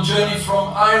up I'm on a journey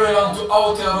from Ireland to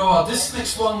Aotearoa. This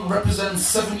next one represents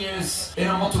 7 years in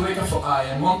a motueka for I,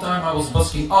 and one time I was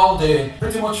busking all day,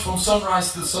 pretty much from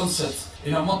sunrise till sunset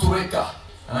in a motueka.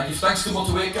 And I give thanks to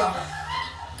motueka,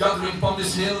 gathering upon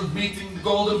this hill, meeting the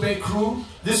Golden Bay crew.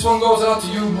 This one goes out to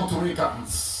you,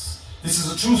 motuekans. This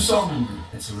is a true song,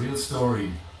 it's a real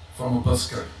story from a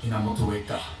busker in a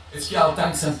motueka. It's Gyal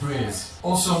Thanks and Praise,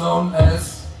 also known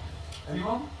as...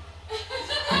 anyone?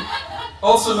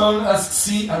 Also known as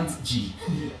C and G.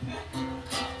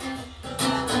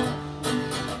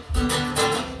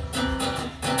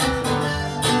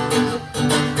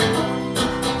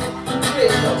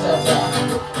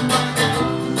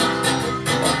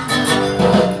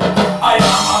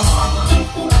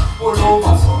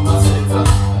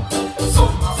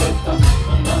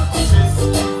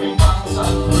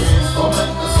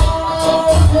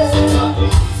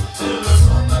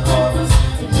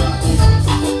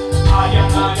 I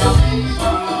am a man,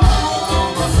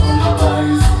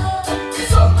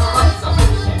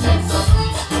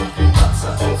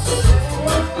 all over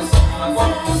Somerset.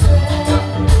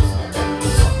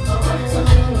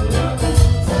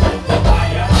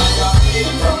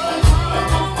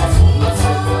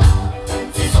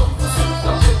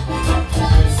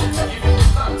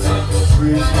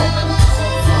 Right.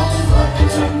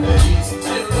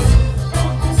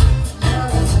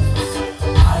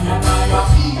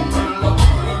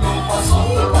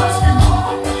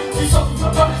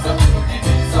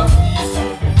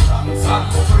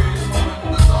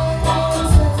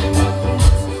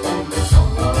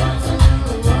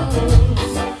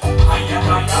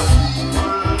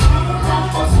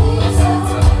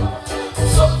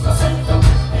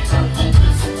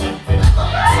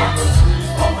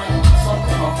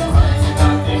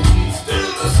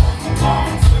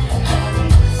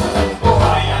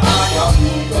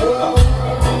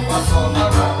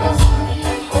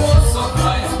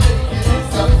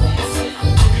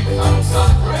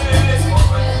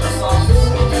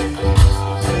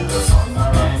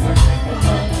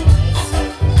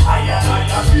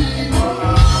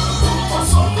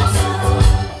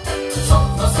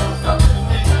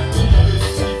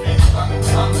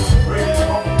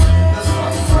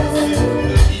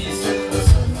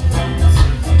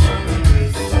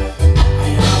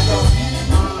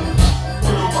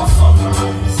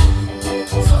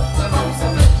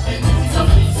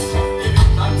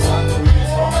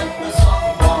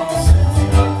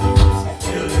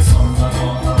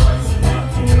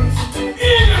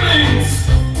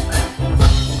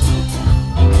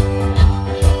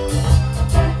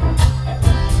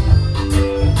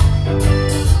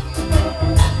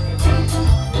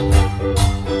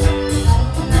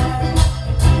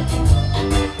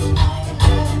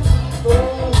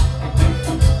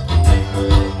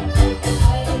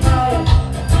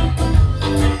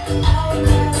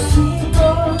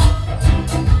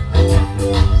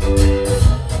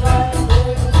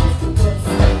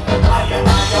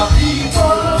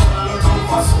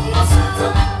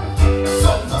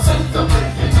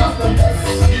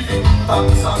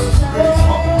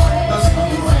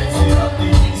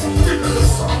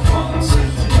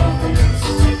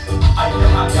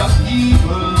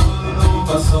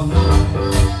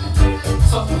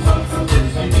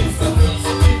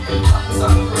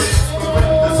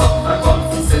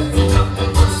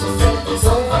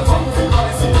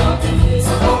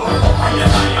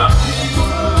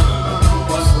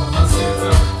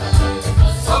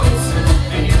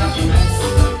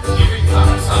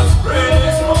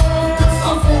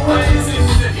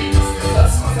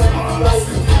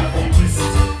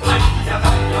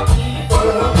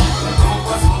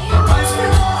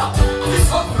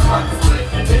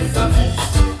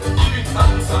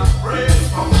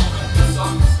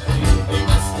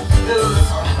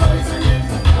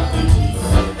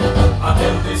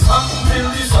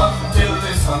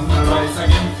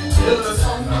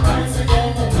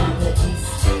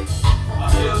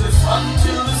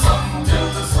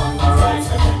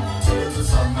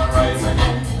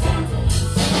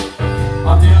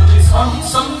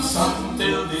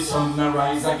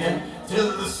 rise again,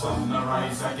 till the sun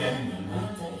arise again in the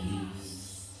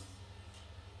east.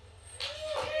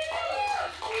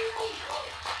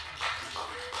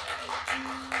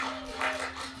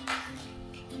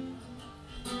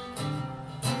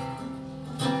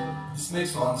 This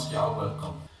next one's you're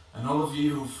welcome. And all of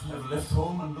you who've ever left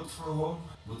home and looked for a home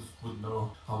would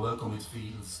know how welcome it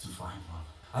feels to find one.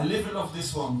 I live and love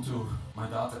this one to my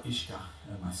daughter Ishka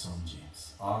and my son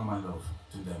James. All my love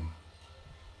to them,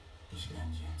 Ishka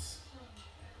and James.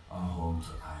 Our home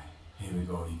to I. Here we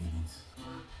go, Eagles.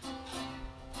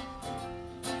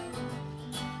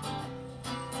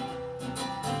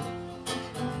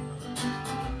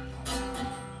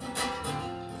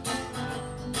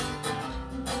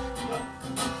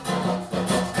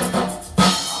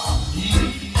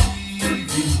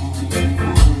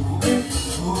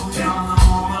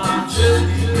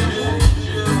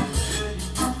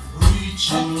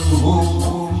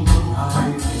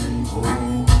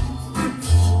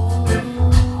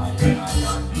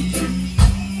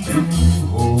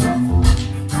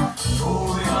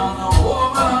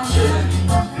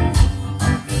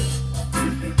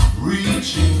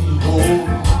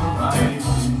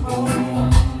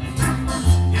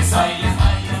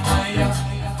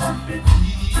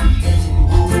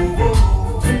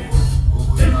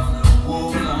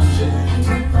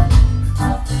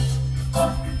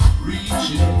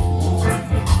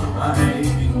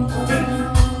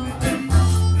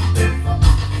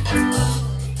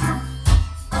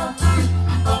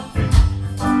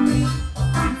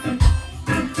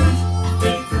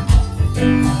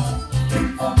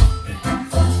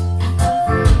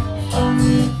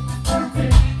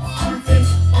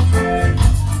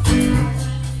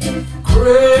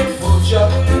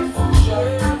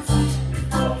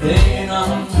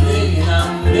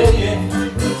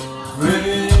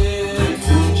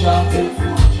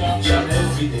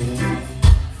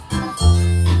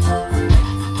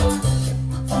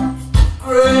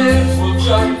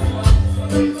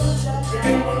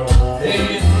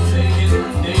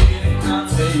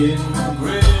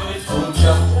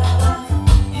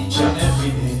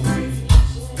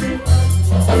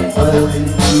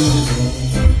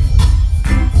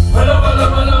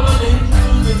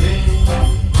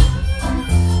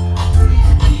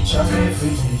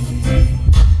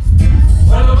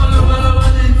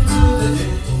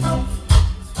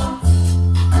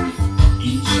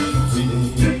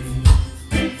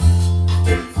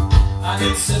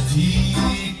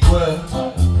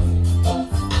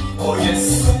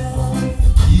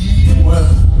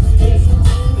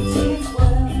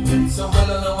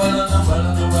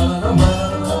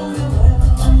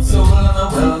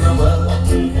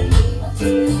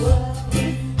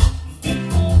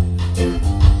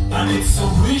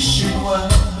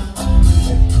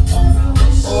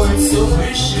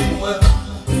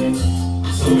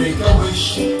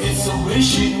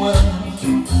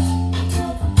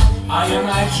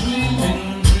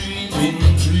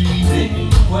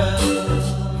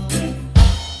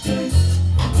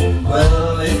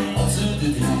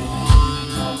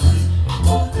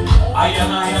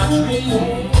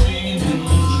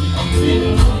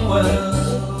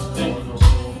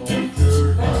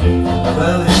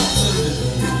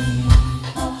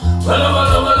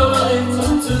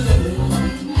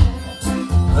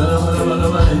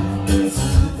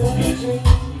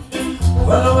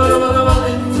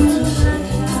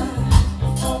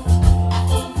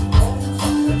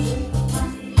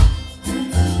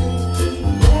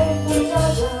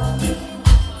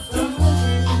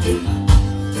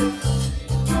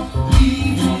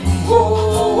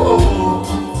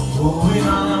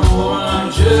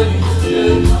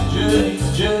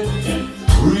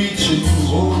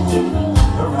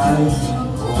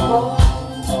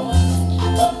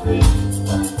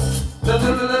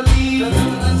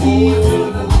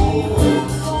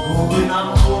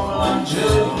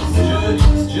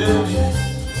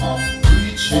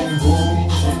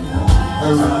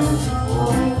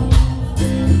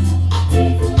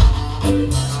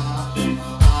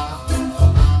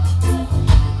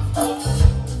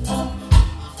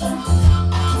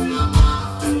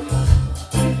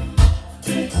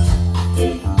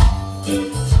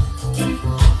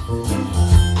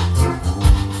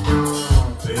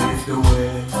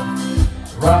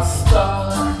 Rasta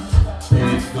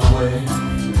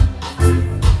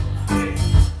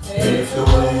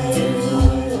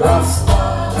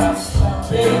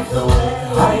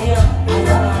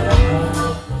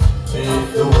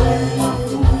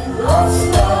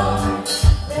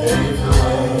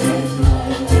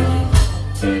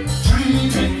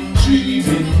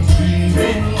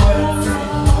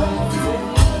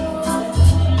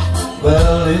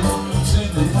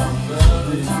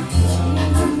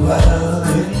well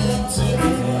into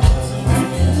the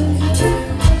end.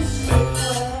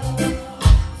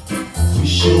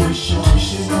 Wish you, wish you, wish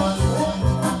you,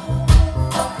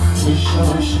 wish you,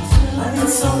 wish you. I need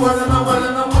some well and a well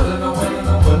and a well and a well and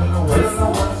a well and a well and a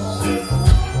well.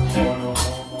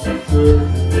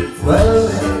 Well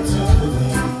into the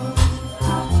end.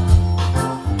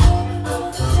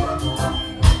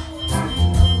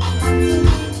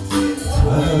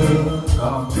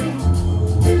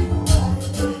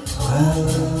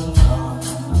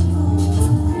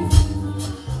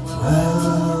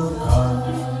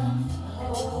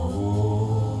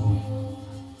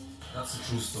 That's a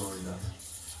true story, that.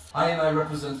 I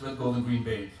represent Red, Gold and Green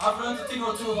Bay. I've learned a thing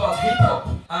or two about hip-hop,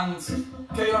 and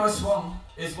KRS-One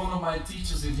is one of my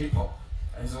teachers in hip-hop.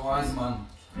 He's a wise man.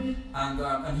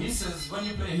 And he says, when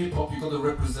you play hip-hop, you got to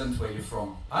represent where you're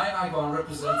from. I go and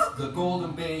represent the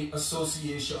Golden Bay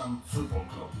Association Football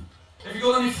Club. If you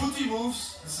got any footy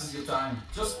moves, this is your time.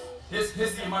 Just, here's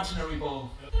the imaginary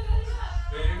ball.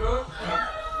 There you go.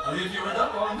 I'll leave you with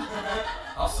that one.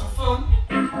 Have some fun.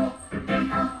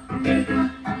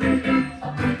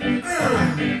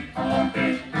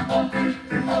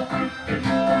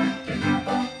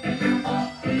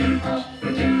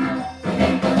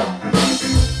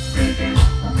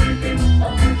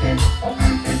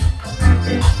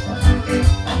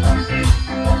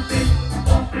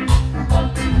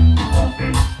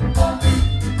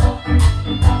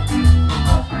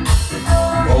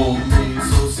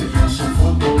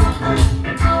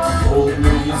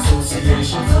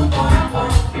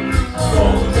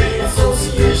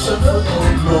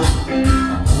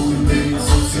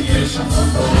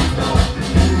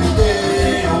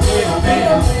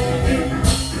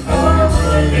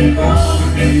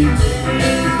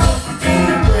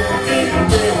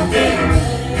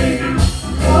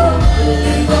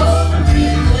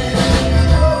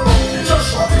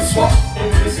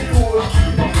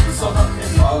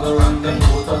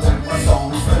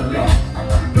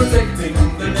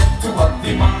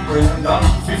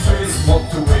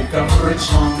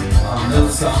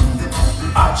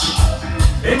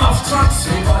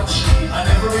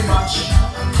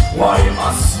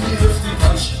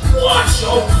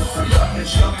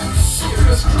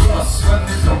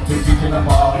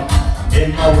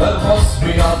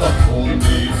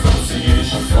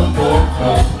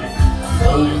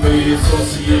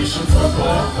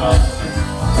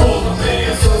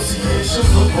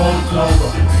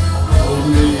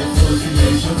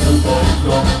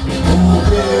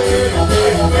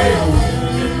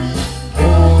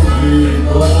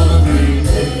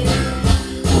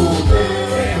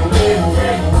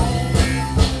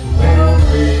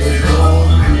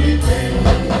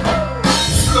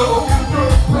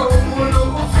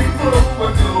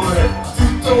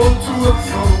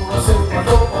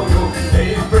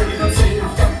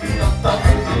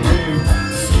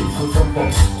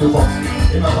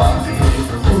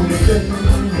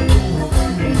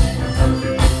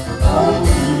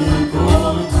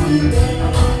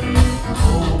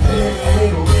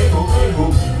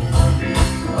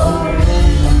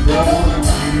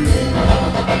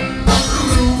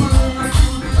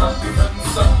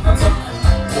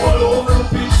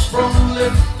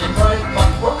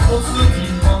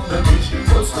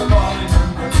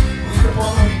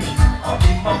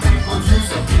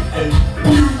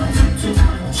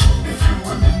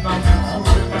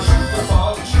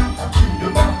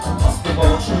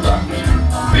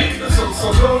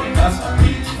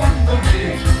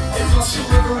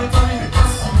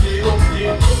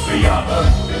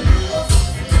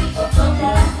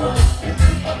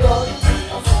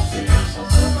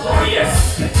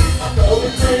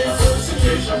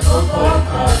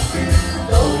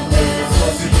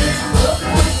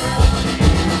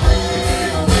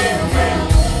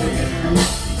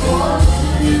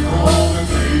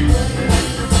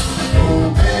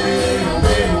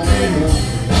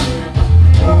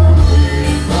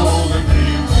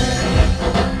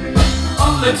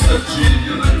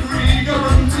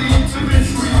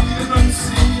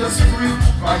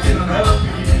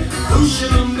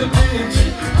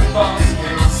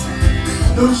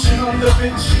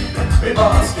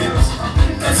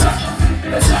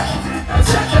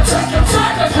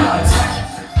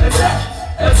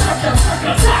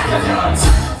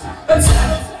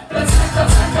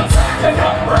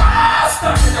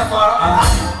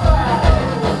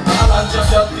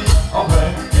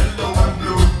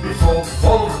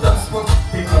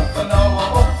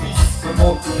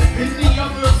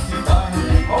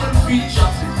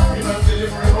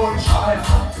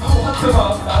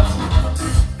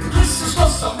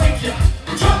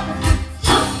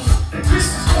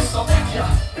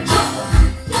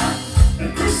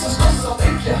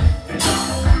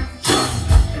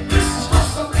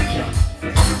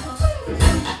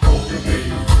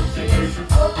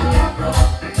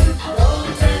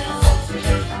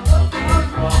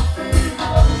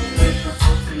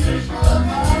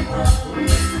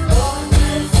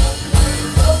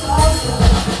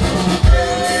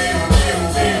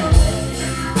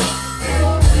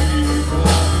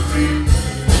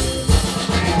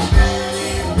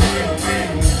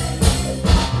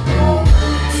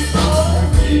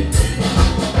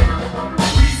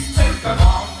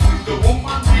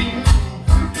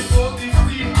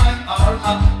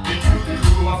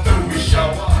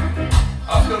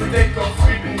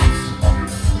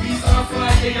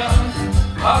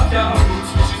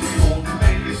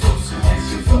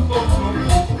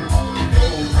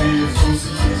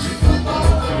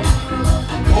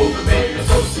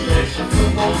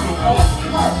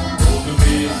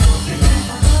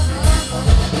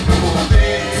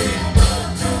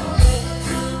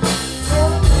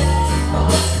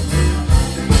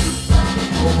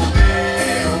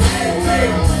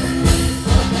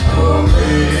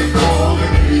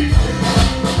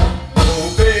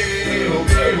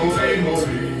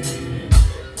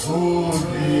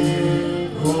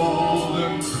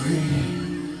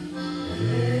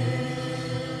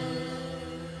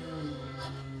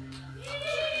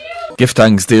 Give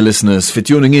thanks, dear listeners, for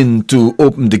tuning in to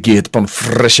Open the Gate upon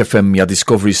Fresh FM, your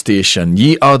discovery station.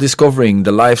 Ye are discovering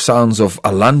the live sounds of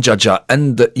alan-GalanJAH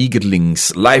and the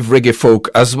Eagerlings, live reggae folk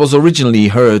as was originally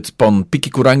heard upon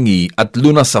Pikikurangi at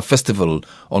Lunasa Festival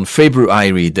on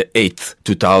February the 8th,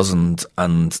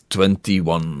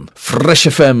 2021. Fresh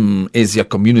FM is your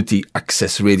community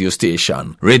access radio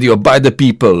station. Radio by the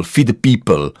people, for the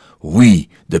people, we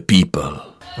the people.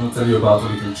 I'll tell you about a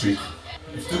little trick.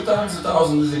 If 2 times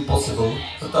 1,000 is impossible,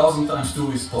 1,000 times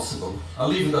 2 is possible. I'll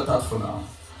leave it at that for now.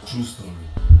 True story.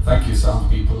 Thank you, sound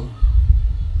people.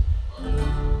 A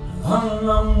long,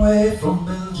 long way from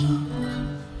Belgium.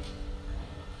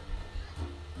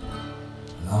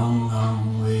 A long,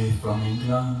 long way from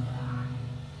England.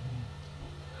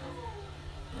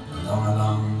 A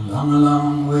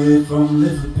long way from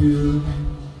Liverpool.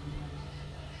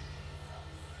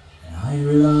 And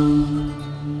Ireland.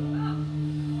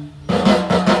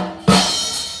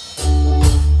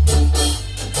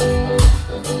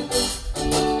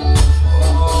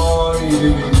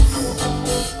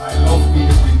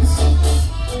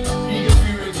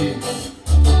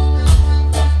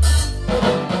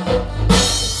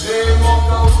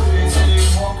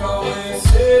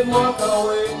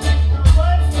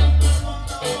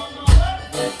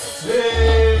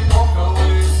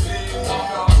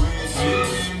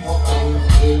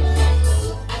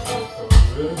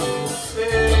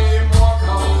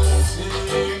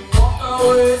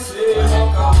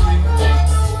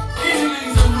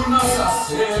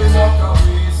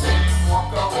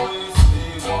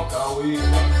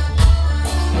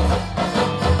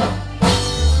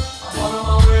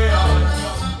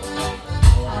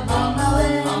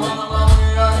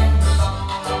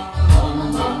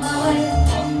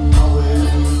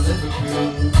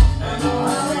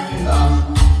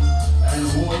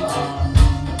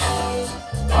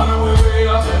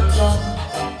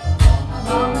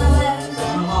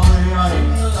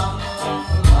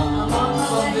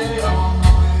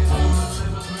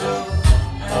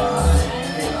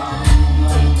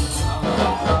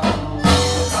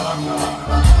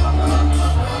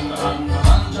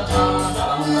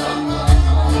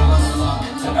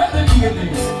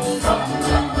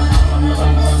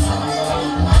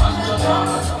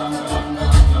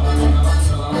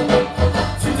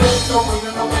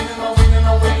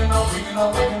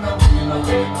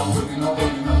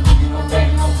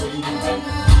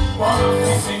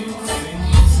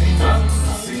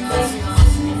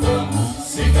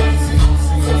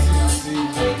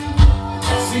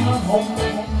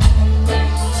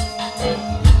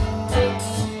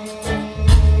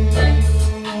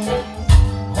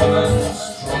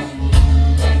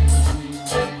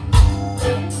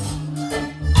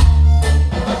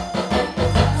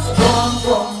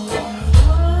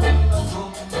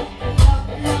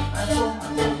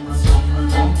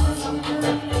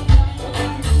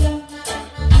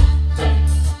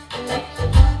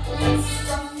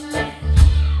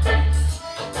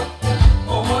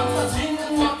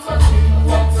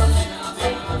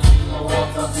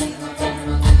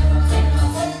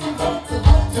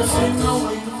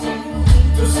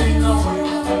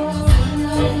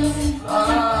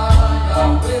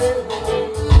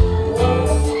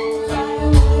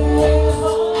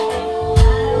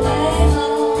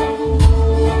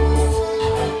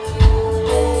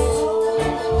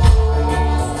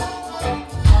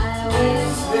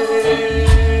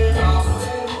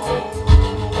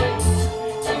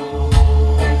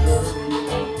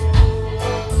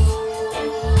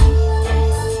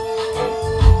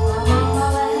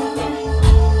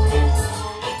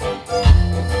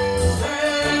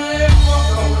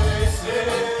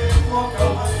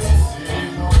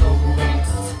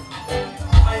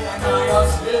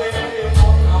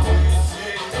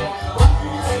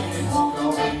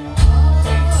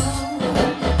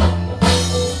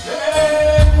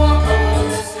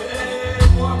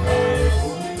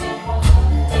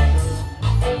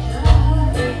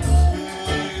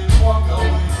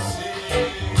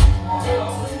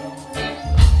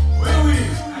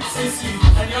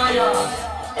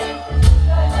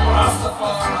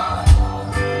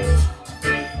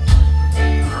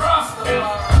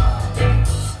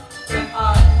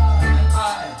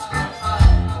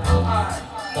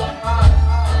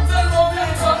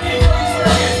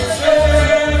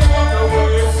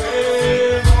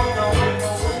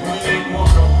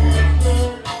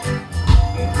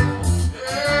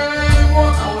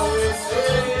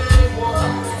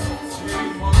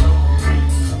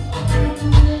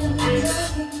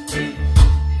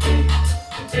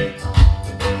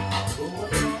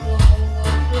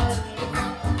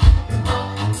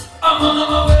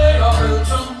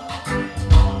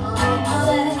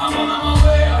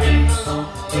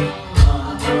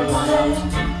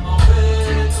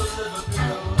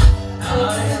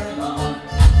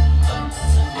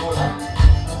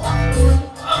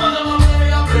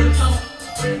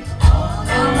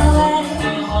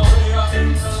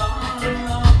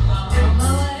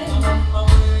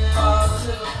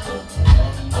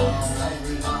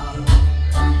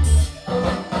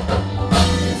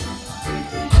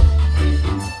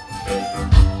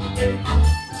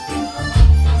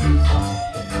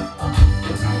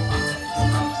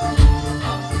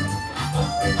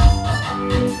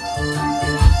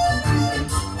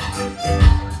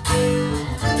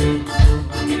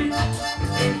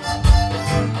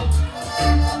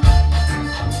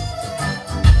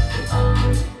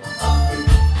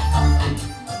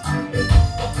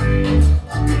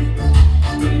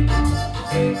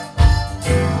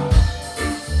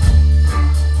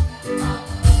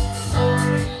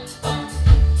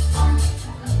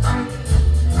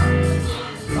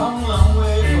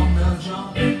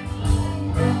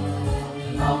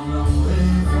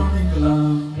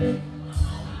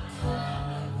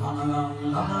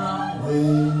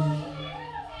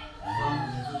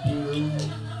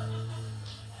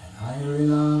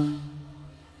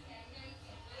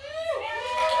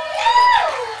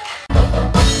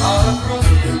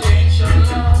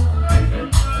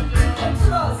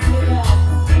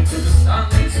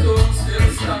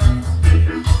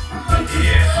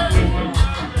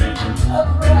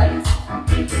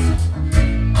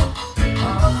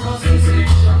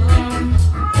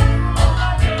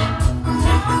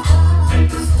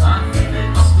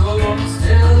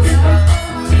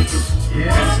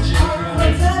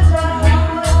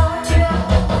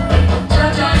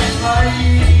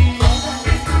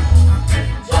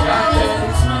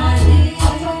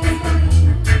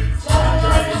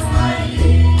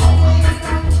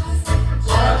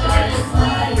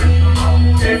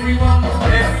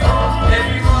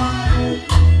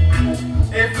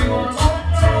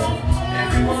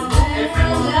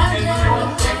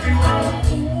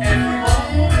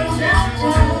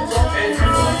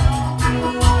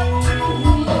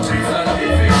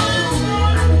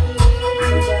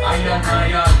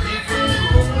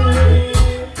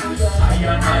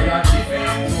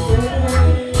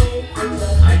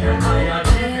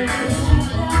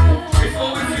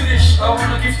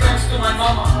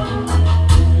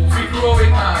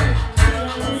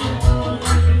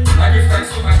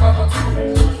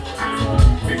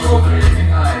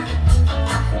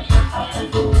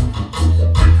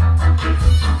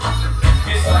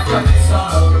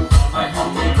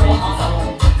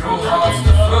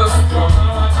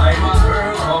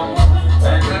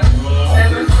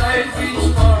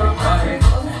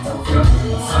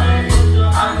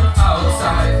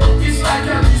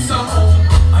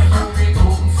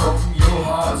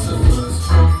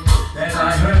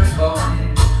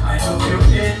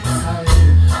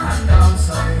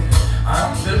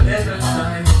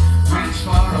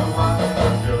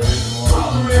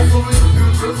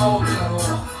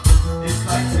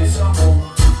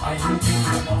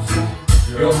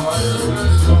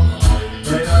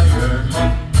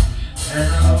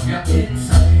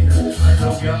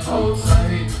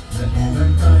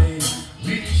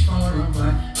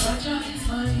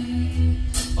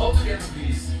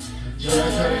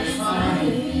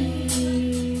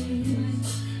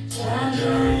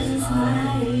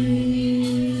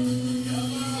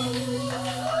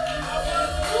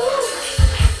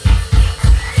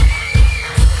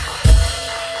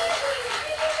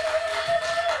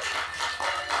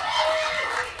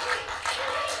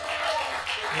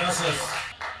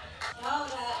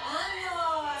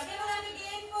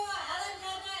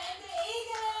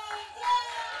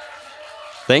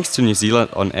 Thanks to New Zealand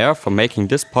On Air for making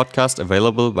this podcast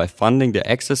available by funding the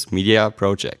Access Media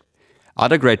project.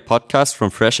 Other great podcasts from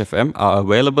Fresh FM are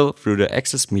available through the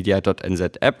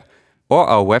accessmedia.nz app or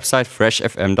our website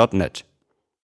freshfm.net.